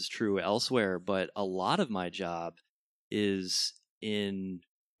know if this is true elsewhere, but a lot of my job is in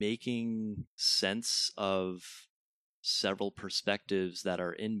making sense of several perspectives that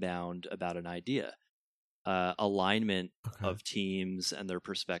are inbound about an idea. Alignment of teams and their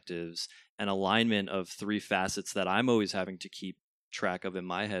perspectives, and alignment of three facets that I'm always having to keep track of in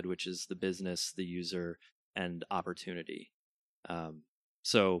my head, which is the business, the user, and opportunity.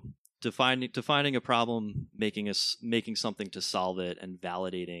 So defining a problem, making something to solve it, and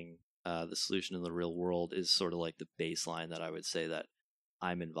validating the solution in the real world is sort of like the baseline that I would say that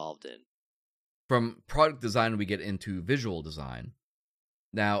I'm involved in. From product design, we get into visual design.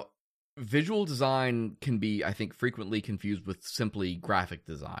 Now, visual design can be, I think, frequently confused with simply graphic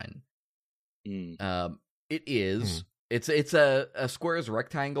design. It is. It's a square is a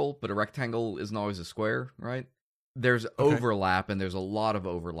rectangle, but a rectangle isn't always a square, right? There's overlap, and there's a lot of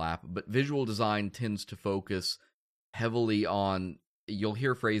overlap, but visual design tends to focus heavily on, you'll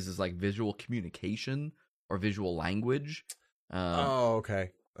hear phrases like visual communication or visual language.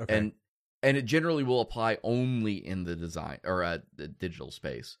 Okay. And it generally will apply only in the design or the digital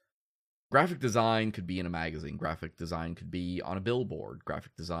space. graphic design could be in a magazine. Graphic design could be on a billboard.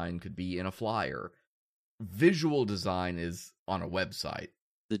 Graphic design could be in a flyer. Visual design is on a website.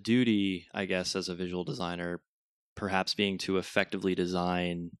 The duty, I guess, as a visual designer, perhaps being to effectively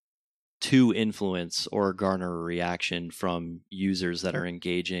design to influence or garner a reaction from users that are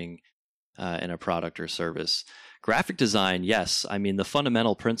engaging in a product or service. Graphic design, yes. I mean, the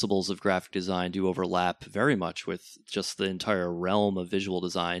fundamental principles of graphic design do overlap very much with just the entire realm of visual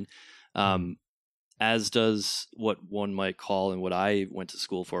design, as does what one might call, and what I went to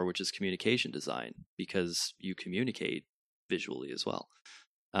school for, which is communication design, because you communicate visually as well.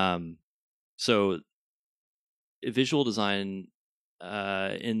 So visual design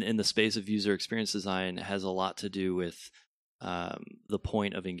in the space of user experience design has a lot to do with the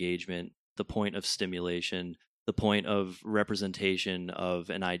point of engagement, the point of stimulation, the point of representation of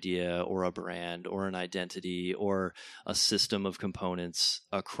an idea or a brand or an identity or a system of components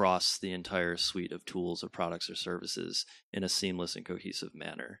across the entire suite of tools or products or services in a seamless and cohesive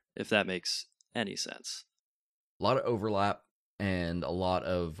manner, if that makes any sense. A lot of overlap and a lot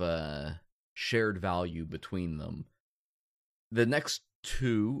of shared value between them. The next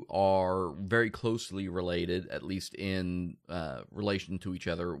two are very closely related, at least in relation to each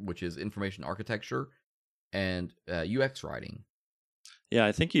other, which is information architecture and UX writing. Yeah,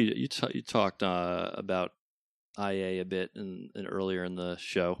 I think you talked about IA a bit earlier in the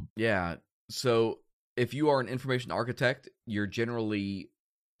show. Yeah, so if you are an information architect, you're generally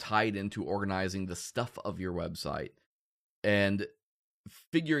tied into organizing the stuff of your website and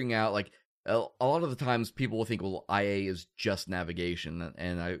figuring out, like, a lot of the times people will think, well, IA is just navigation.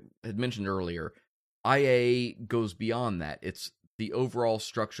 And I had mentioned earlier, IA goes beyond that. It's the overall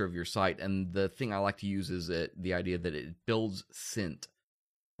structure of your site. And the thing I like to use is the idea that it builds scent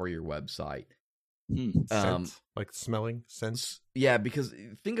for your website. Scent? Like smelling scents? Yeah, because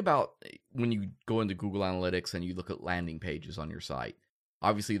think about when you go into Google Analytics and you look at landing pages on your site.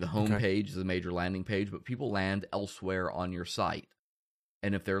 Obviously, the home page is a major landing page, but people land elsewhere on your site.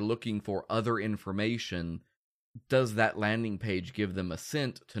 And if they're looking for other information, does that landing page give them a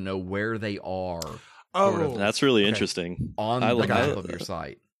scent to know where they are? Oh, that's really interesting. On the map of your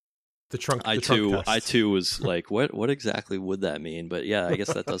site. The trunk. I too was like, what exactly would that mean? But yeah, I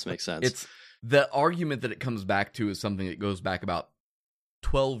guess that does make sense. It's the argument that it comes back to is something that goes back about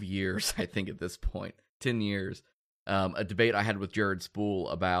 12 years, I think, at this point, 10 years. A debate I had with Jared Spool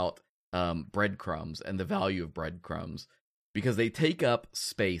about breadcrumbs and the value of breadcrumbs. Because they take up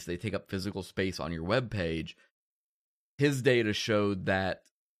space, they take up physical space on your web page. His data showed that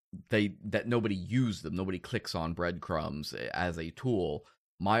nobody used them, nobody clicks on breadcrumbs as a tool.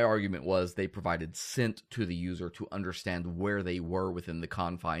 My argument was they provided scent to the user to understand where they were within the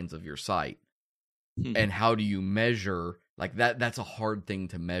confines of your site. And how do you measure, like that's a hard thing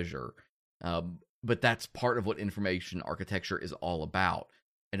to measure. But that's part of what information architecture is all about.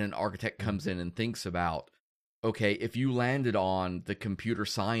 And an architect comes in and thinks about, okay, if you landed on the computer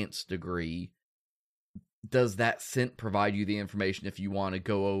science degree, does that scent provide you the information if you want to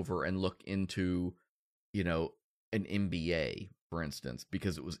go over and look into, an MBA, for instance,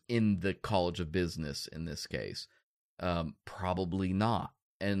 because it was in the College of Business in this case? Probably not.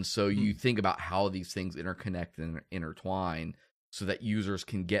 And so you think about how these things interconnect and intertwine so that users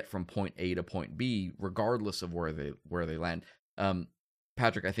can get from point A to point B, regardless of where they land.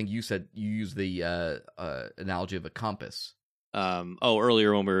 Patrick, I think you said you used the analogy of a compass.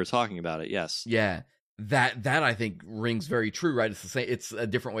 Earlier when we were talking about it, yes. Yeah, that I think rings very true, right? It's a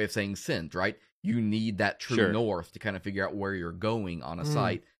different way of saying scent, right? You need that true north to kind of figure out where you're going on a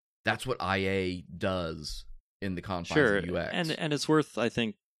site. That's what IA does in the confines of UX. And it's worth, I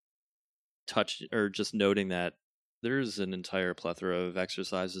think, just noting that there's an entire plethora of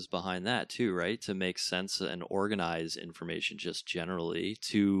exercises behind that too, right? To make sense and organize information just generally,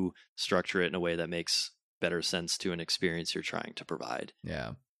 to structure it in a way that makes better sense to an experience you're trying to provide.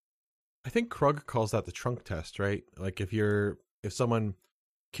 Yeah. I think Krug calls that the trunk test, right? Like if someone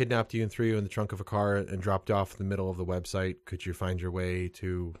kidnapped you and threw you in the trunk of a car and dropped you off in the middle of the website, could you find your way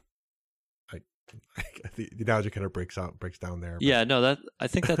to, the analogy kind of breaks down there. But. Yeah, no, I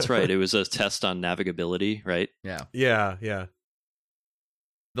think that's right. It was a test on navigability, right? Yeah. Yeah.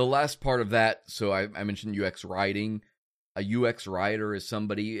 The last part of that, so I mentioned UX writing. A UX writer is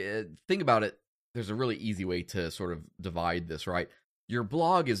somebody, think about it, there's a really easy way to sort of divide this, right? Your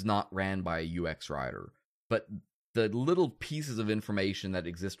blog is not ran by a UX writer, but the little pieces of information that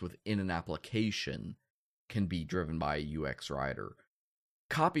exist within an application can be driven by a UX writer.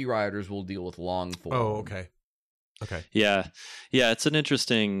 Copywriters will deal with long form. Oh, okay. Yeah. It's an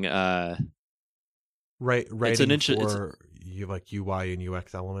interesting. Writing for you like UI and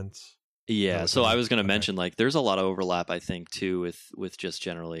UX elements. Yeah, so I was going to Okay. mention, like, there's a lot of overlap, I think, too, with just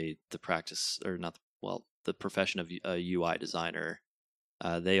generally the practice, or not, well, the profession of a UI designer.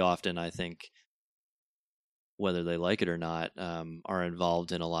 They often, I think, whether they like it or not, are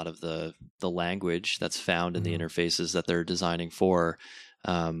involved in a lot of the language that's found in the interfaces that they're designing for.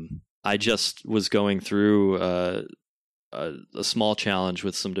 I just was going through a small challenge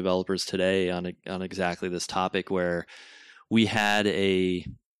with some developers today on exactly this topic, where we had a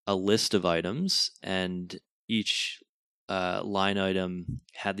list of items, and each line item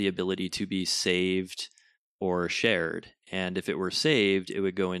had the ability to be saved or shared. And if it were saved, it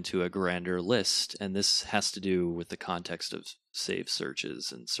would go into a grander list. And this has to do with the context of saved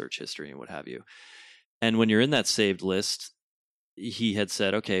searches and search history and what have you. And when you're in that saved list, he had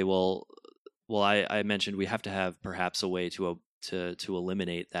said, okay, well, I mentioned we have to have perhaps a way to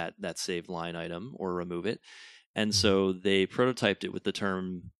eliminate that saved line item or remove it. And so they prototyped it with the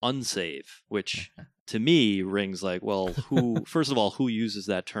term unsave, which to me rings like, well, first of all, who uses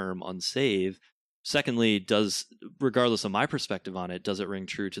that term unsave? Secondly, regardless of my perspective on it, does it ring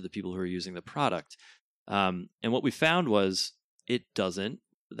true to the people who are using the product? And what we found was it doesn't.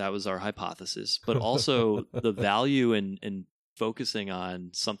 That was our hypothesis. But also the value in focusing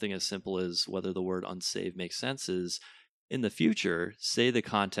on something as simple as whether the word unsave makes sense is, in the future, say the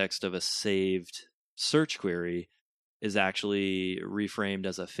context of a saved search query is actually reframed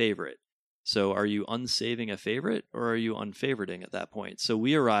as a favorite. So are you unsaving a favorite, or are you unfavoriting at that point? So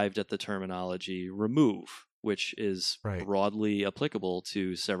we arrived at the terminology remove, which is broadly applicable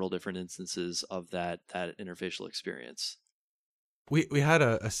to several different instances of that interfacial experience. We had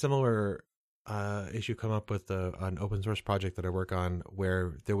a similar issue come up with an open source project that I work on,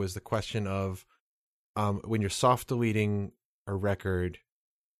 where there was the question of when you're soft deleting a record,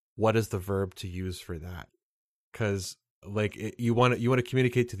 what is the verb to use for that? Because you want to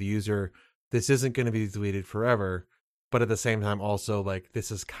communicate to the user, this isn't going to be deleted forever, but at the same time also, like,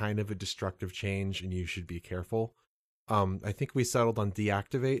 this is kind of a destructive change and you should be careful. I think we settled on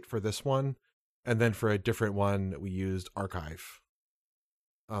deactivate for this one, and then for a different one we used archive.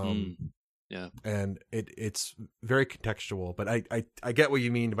 Yeah, and it's very contextual, but I get what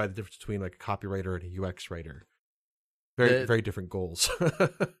you mean by the difference between like a copywriter and a UX writer. Very different goals.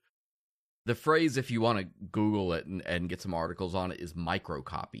 The phrase, if you want to Google it and get some articles on it, is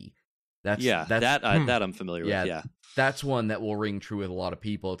microcopy. That's that I'm familiar with. Yeah, that's one that will ring true with a lot of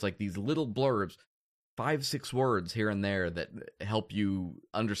people. It's like these little blurbs, 5-6 words here and there that help you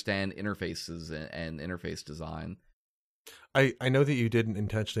understand interfaces and interface design. I know that you didn't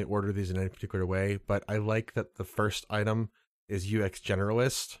intentionally order these in any particular way, but I like that the first item is UX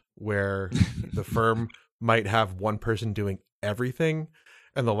generalist, where the firm might have one person doing everything,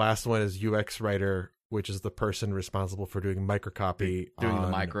 and the last one is UX writer, which is the person responsible for doing microcopy, doing on, the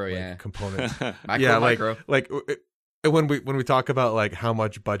micro components. micro. Like when we talk about like how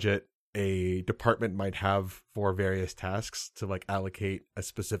much budget a department might have for various tasks to like allocate a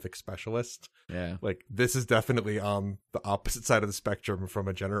specific specialist. Yeah. Like this is definitely on the opposite side of the spectrum from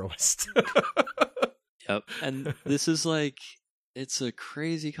a generalist. Yep. And this is like, it's a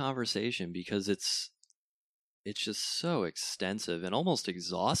crazy conversation because it's just so extensive and almost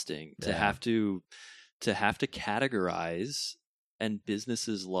exhausting to have to categorize, and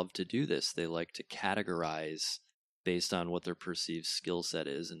businesses love to do this. They like to categorize based on what their perceived skill set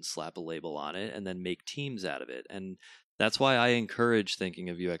is and slap a label on it and then make teams out of it. And that's why I encourage thinking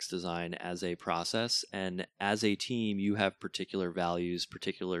of UX design as a process. And as a team, you have particular values,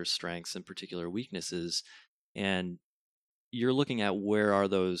 particular strengths, and particular weaknesses. And you're looking at where are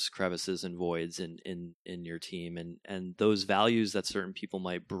those crevices and voids in your team, and those values that certain people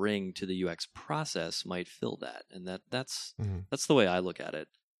might bring to the UX process might fill that. And that's the way I look at it.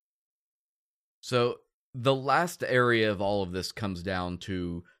 So the last area of all of this comes down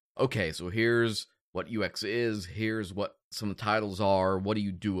to, okay, so here's what UX is, here's what some titles are, what do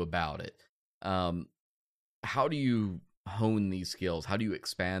you do about it? How do you hone these skills? How do you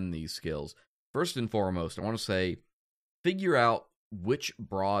expand these skills? First and foremost, I want to say, figure out which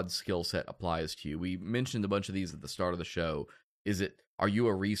broad skill set applies to you. We mentioned a bunch of these at the start of the show. Are you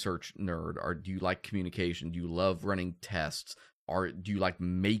a research nerd? Or do you like communication? Do you love running tests? Or do you like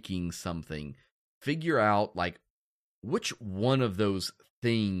making something? Figure out like which one of those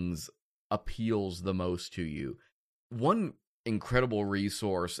things appeals the most to you. One incredible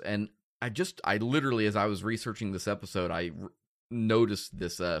resource, and I literally, as I was researching this episode, I noticed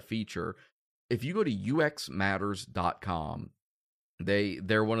this feature. If you go to uxmatters.com,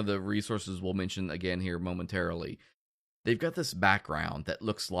 they're one of the resources we'll mention again here momentarily. They've got this background that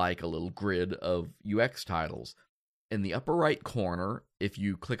looks like a little grid of UX titles. in the upper right corner, if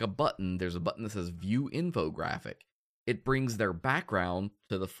you click a button, there's a button that says View Infographic. It brings their background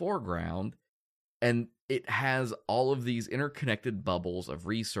to the foreground, and it has all of these interconnected bubbles of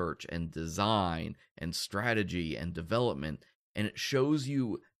research and design and strategy and development, and it shows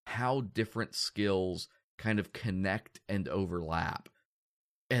you how different skills kind of connect and overlap.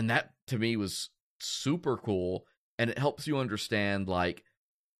 And that, to me, was super cool, and it helps you understand, like,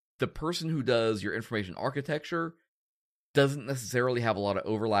 the person who does your information architecture doesn't necessarily have a lot of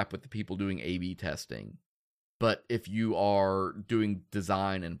overlap with the people doing A/B testing. But if you are doing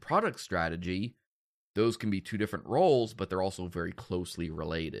design and product strategy, those can be two different roles, but they're also very closely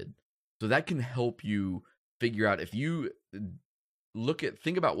related. So that can help you figure out, if you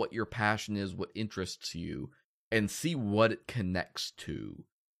think about what your passion is, what interests you, and see what it connects to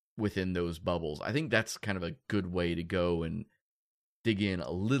within those bubbles. I think that's kind of a good way to go and dig in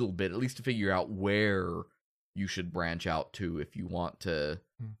a little bit, at least to figure out where you should branch out to if you want to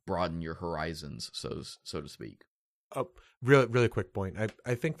broaden your horizons, so to speak. Oh, really quick point.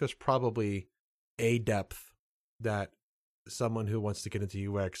 I think there's probably a depth that someone who wants to get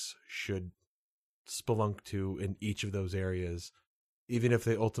into UX should spelunk to in each of those areas, even if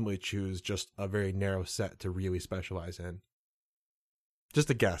they ultimately choose just a very narrow set to really specialize in. Just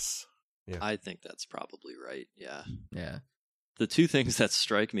a guess. Yeah. I think that's probably right. Yeah. Yeah. The two things that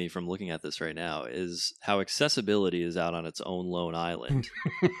strike me from looking at this right now is how accessibility is out on its own lone island.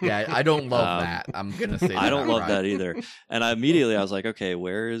 Yeah, I don't love that. I'm going to say that. I don't love outright. that either. And I was like, okay,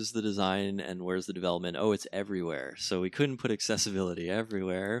 where is the design and where's the development? Oh, it's everywhere. So we couldn't put accessibility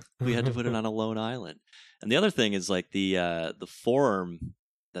everywhere. We had to put it on a lone island. And the other thing is, like, the form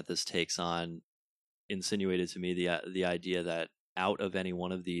that this takes on insinuated to me the idea that out of any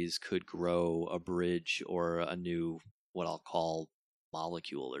one of these could grow a bridge or a new, what I'll call,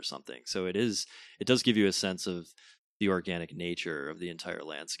 molecule or something. So it does give you a sense of the organic nature of the entire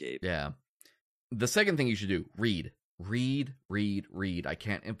landscape. Yeah. The second thing you should do, read. I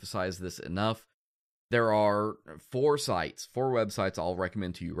can't emphasize this enough. There are 4 websites I'll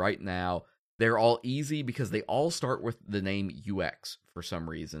recommend to you right now. They're all easy because they all start with the name UX for some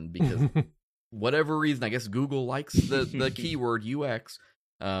reason, because whatever reason, I guess Google likes the keyword UX.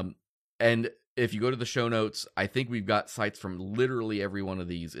 And if you go to the show notes, I think we've got sites from literally every one of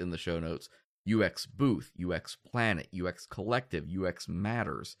these in the show notes. UX Booth, UX Planet, UX Collective, UX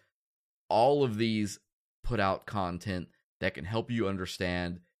Matters. All of these put out content that can help you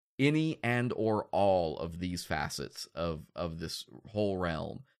understand any and or all of these facets of this whole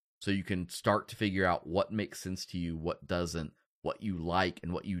realm. So you can start to figure out what makes sense to you, what doesn't, what you like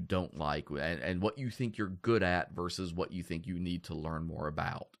and what you don't like, and what you think you're good at versus what you think you need to learn more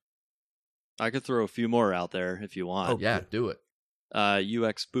about. I could throw a few more out there if you want. Oh, yeah, do it.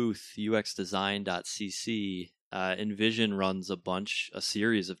 UX Booth, uxdesign.cc. Envision runs a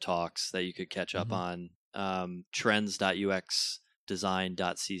series of talks that you could catch up on.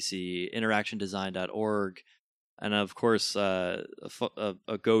 Trends.uxdesign.cc, interactiondesign.org. And of course, a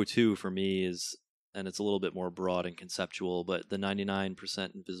go-to for me is, and it's a little bit more broad and conceptual, but the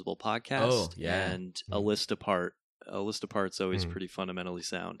 99% Invisible podcast. Oh, yeah. And A List Apart. A List Apart's always pretty fundamentally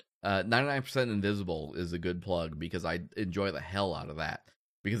sound. 99% Invisible is a good plug because I enjoy the hell out of that,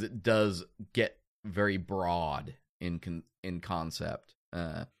 because it does get very broad in concept.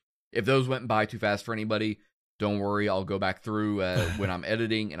 If those went by too fast for anybody, don't worry. I'll go back through when I'm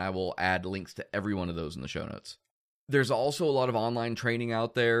editing, and I will add links to every one of those in the show notes. There's also a lot of online training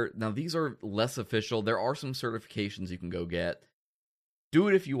out there. Now, these are less official. There are some certifications you can go get. Do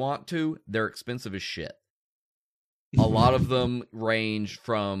it if you want to. They're expensive as shit. A lot of them range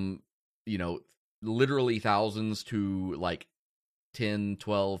from, literally thousands to like $10,000,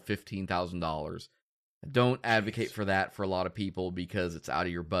 $12,000, $15,000. Don't advocate for that for a lot of people because it's out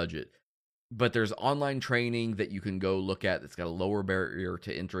of your budget. But there's online training that you can go look at that's got a lower barrier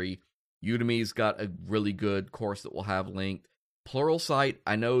to entry. Udemy's got a really good course that we'll have linked. Pluralsight,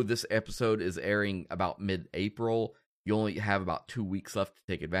 I know this episode is airing about mid-April. You only have about 2 weeks left to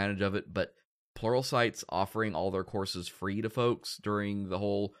take advantage of it, but Pluralsight's offering all their courses free to folks during the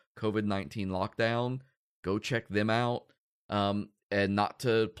whole COVID-19 lockdown. Go check them out. And not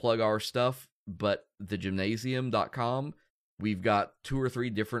to plug our stuff, but thegymnasium.com, we've got 2 or 3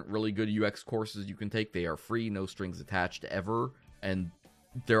 different really good UX courses you can take. They are free, no strings attached ever. And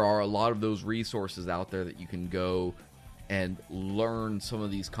there are a lot of those resources out there that you can go and learn some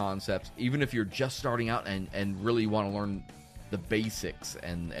of these concepts, even if you're just starting out and really want to learn the basics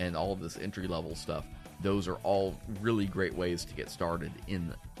and all of this entry-level stuff. Those are all really great ways to get started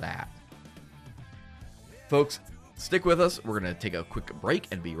in that. Folks, Stick with us. We're going to take a quick break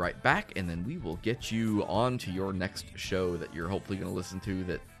and be right back, and then we will get you on to your next show that you're hopefully going to listen to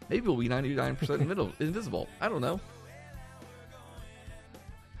that maybe will be 99% invisible. I don't know.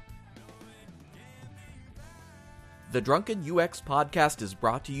 The Drunken UX podcast is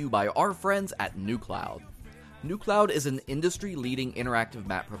brought to you by our friends at NewCloud. NewCloud is an industry-leading interactive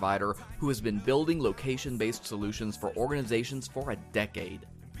map provider who has been building location-based solutions for organizations for a decade.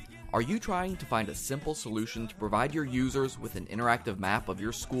 Are you trying to find a simple solution to provide your users with an interactive map of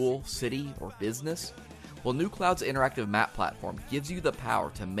your school, city, or business? Well, NewCloud's interactive map platform gives you the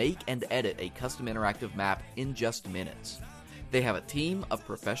power to make and edit a custom interactive map in just minutes. They have a team of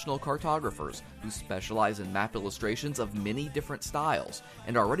professional cartographers who specialize in map illustrations of many different styles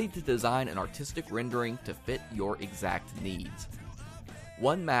and are ready to design an artistic rendering to fit your exact needs.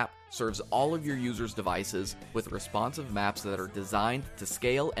 One map serves all of your users' devices with responsive maps that are designed to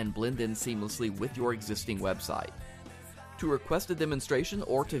scale and blend in seamlessly with your existing website. To request a demonstration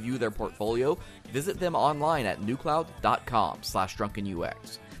or to view their portfolio, visit them online at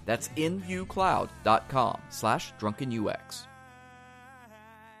newcloud.com/drunkenux. That's nucloud.com/drunkenux.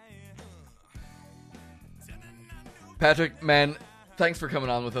 Patrick, man, thanks for coming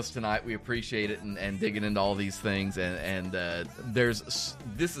on with us tonight. We appreciate it and digging into all these things. And this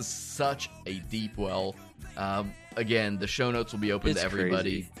is such a deep well. Again, the show notes will be open to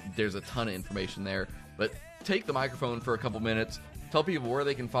everybody. Crazy. There's a ton of information there. But take the microphone for a couple minutes. Tell people where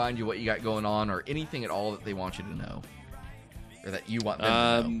they can find you, what you got going on, or anything at all that they want you to know, or that you want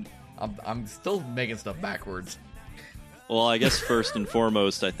them to know. I'm still making stuff backwards. Well, I guess first and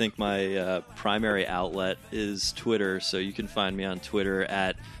foremost, I think my primary outlet is Twitter, so you can find me on Twitter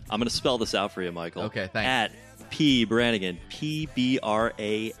at, I'm going to spell this out for you, Michael. Okay, thanks. At P. Branigan,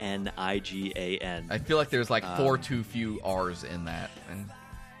 PBRANIGAN. I feel like there's like four too few R's in that. And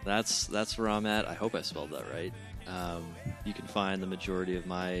That's where I'm at. I hope I spelled that right. You can find the majority of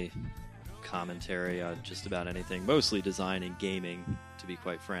my commentary on just about anything, mostly design and gaming, to be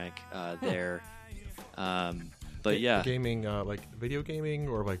quite frank, there. But yeah, gaming, like video gaming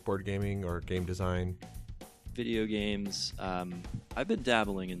or like board gaming or game design. Video games. I've been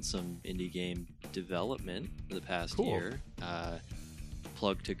dabbling in some indie game development for the past year.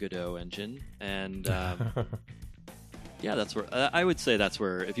 Plug to Godot Engine, and yeah, that's where I would say that's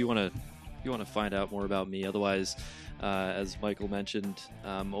where if you want to find out more about me. Otherwise, as Michael mentioned,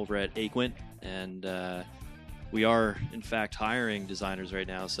 over at Aquint, and we are, in fact, hiring designers right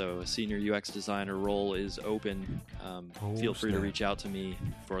now, so a senior UX designer role is open. Feel free to reach out to me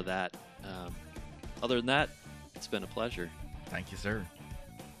for that. Other than that, it's been a pleasure. thank you, sir.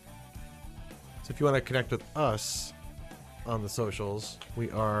 So if you want to connect with us on the socials,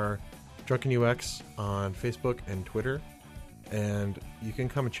 we are Drunken UX on Facebook and Twitter. And you can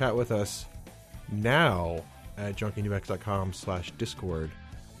come and chat with us now at drunkenux.com/Discord.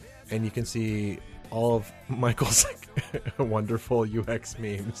 And you can see all of Michael's wonderful UX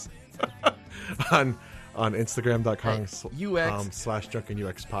memes on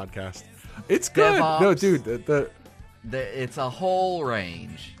Instagram.com/DrunkenUX podcast. It's good. DevOps. No, dude, It's a whole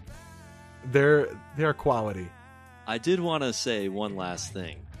range. they're quality. I did want to say one last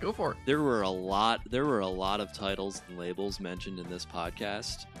thing. Go for it. There were a lot of titles and labels mentioned in this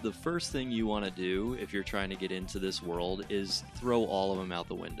podcast. The first thing you want to do if you're trying to get into this world is throw all of them out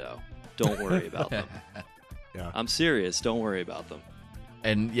the window. Don't worry about them. Yeah. I'm serious. Don't worry about them.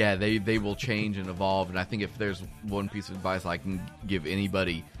 And yeah, they will change and evolve. And I think if there's one piece of advice I can give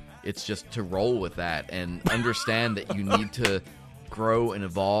anybody, it's just to roll with that and understand that you need to grow and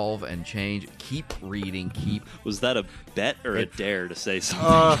evolve and change. Keep reading. Was that a bet or a dare to say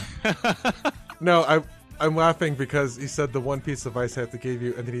something? No, I'm laughing because he said the one piece of advice I have to give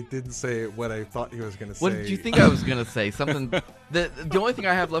you, and then he didn't say what I thought he was going to say. What did you think I was going to say? Something. The only thing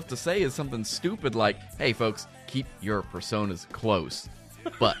I have left to say is something stupid like, "Hey, folks, keep your personas close,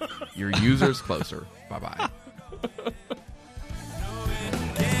 but your users closer." Bye bye.